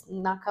 that's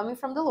not coming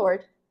from the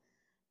Lord.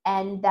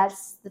 And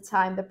that's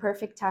the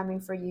perfect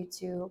timing for you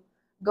to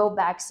go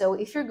back. So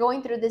if you're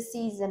going through this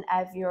season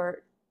of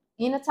you're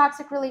in a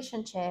toxic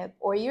relationship,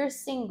 or you're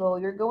single,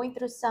 you're going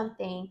through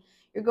something,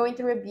 you're going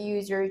through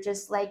abuse, you're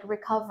just like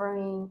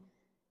recovering,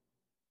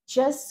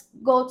 just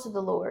go to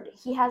the Lord.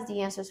 He has the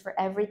answers for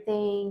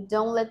everything.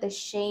 Don't let the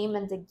shame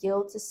and the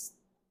guilt just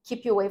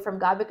keep you away from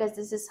God, because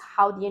this is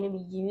how the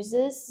enemy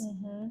uses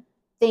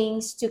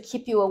things to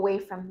keep you away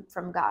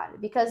from God.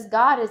 Because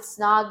God is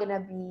not gonna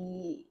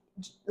be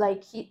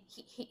like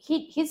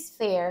he's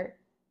fair.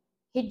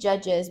 He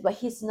judges, but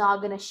he's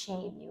not gonna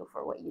shame you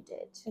for what you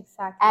did.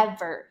 Exactly.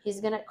 Ever. He's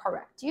gonna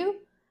correct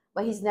you,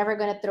 but he's never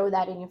gonna throw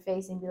that in your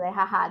face and be like,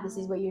 haha, this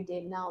is what you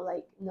did. Now,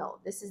 like, no,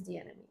 this is the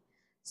enemy.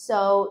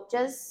 So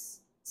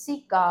just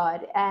seek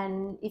God,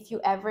 and if you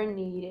ever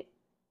need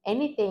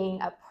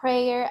anything, a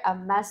prayer, a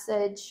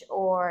message,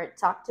 or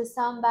talk to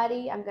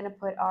somebody, I'm gonna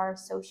put our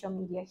social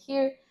media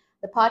here.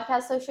 The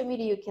podcast social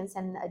media, you can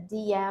send a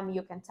DM,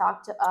 you can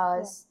talk to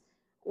us.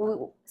 We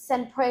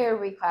send prayer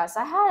requests.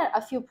 I had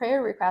a few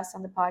prayer requests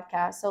on the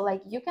podcast, so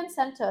like you can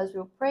send to us.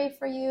 We'll pray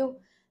for you.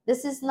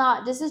 This is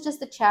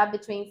just a chat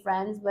between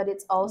friends, but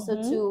it's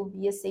also to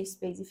be a safe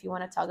space if you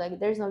want to talk. Like,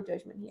 there's no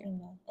judgment here.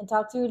 Amen. And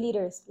talk to your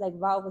leaders, like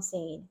Val was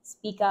saying.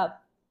 Speak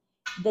up.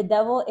 The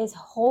devil is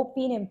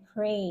hoping and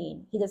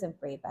praying. He doesn't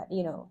pray, but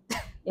you know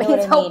He's what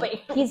I mean? hoping.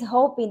 He's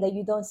hoping that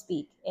you don't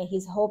speak, and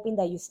he's hoping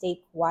that you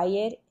stay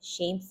quiet,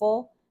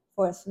 shameful,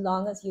 for as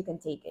long as you can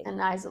take it.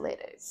 And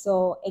isolated.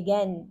 So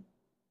again,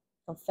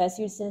 confess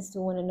your sins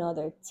to one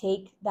another.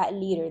 Take that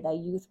leader, that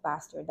youth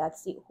pastor,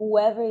 that's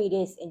whoever it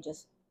is, and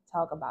just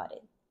talk about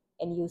it.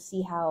 And you'll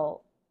see how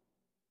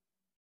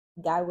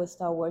God will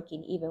start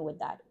working even with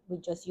that,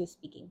 with just you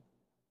speaking.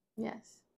 Yes.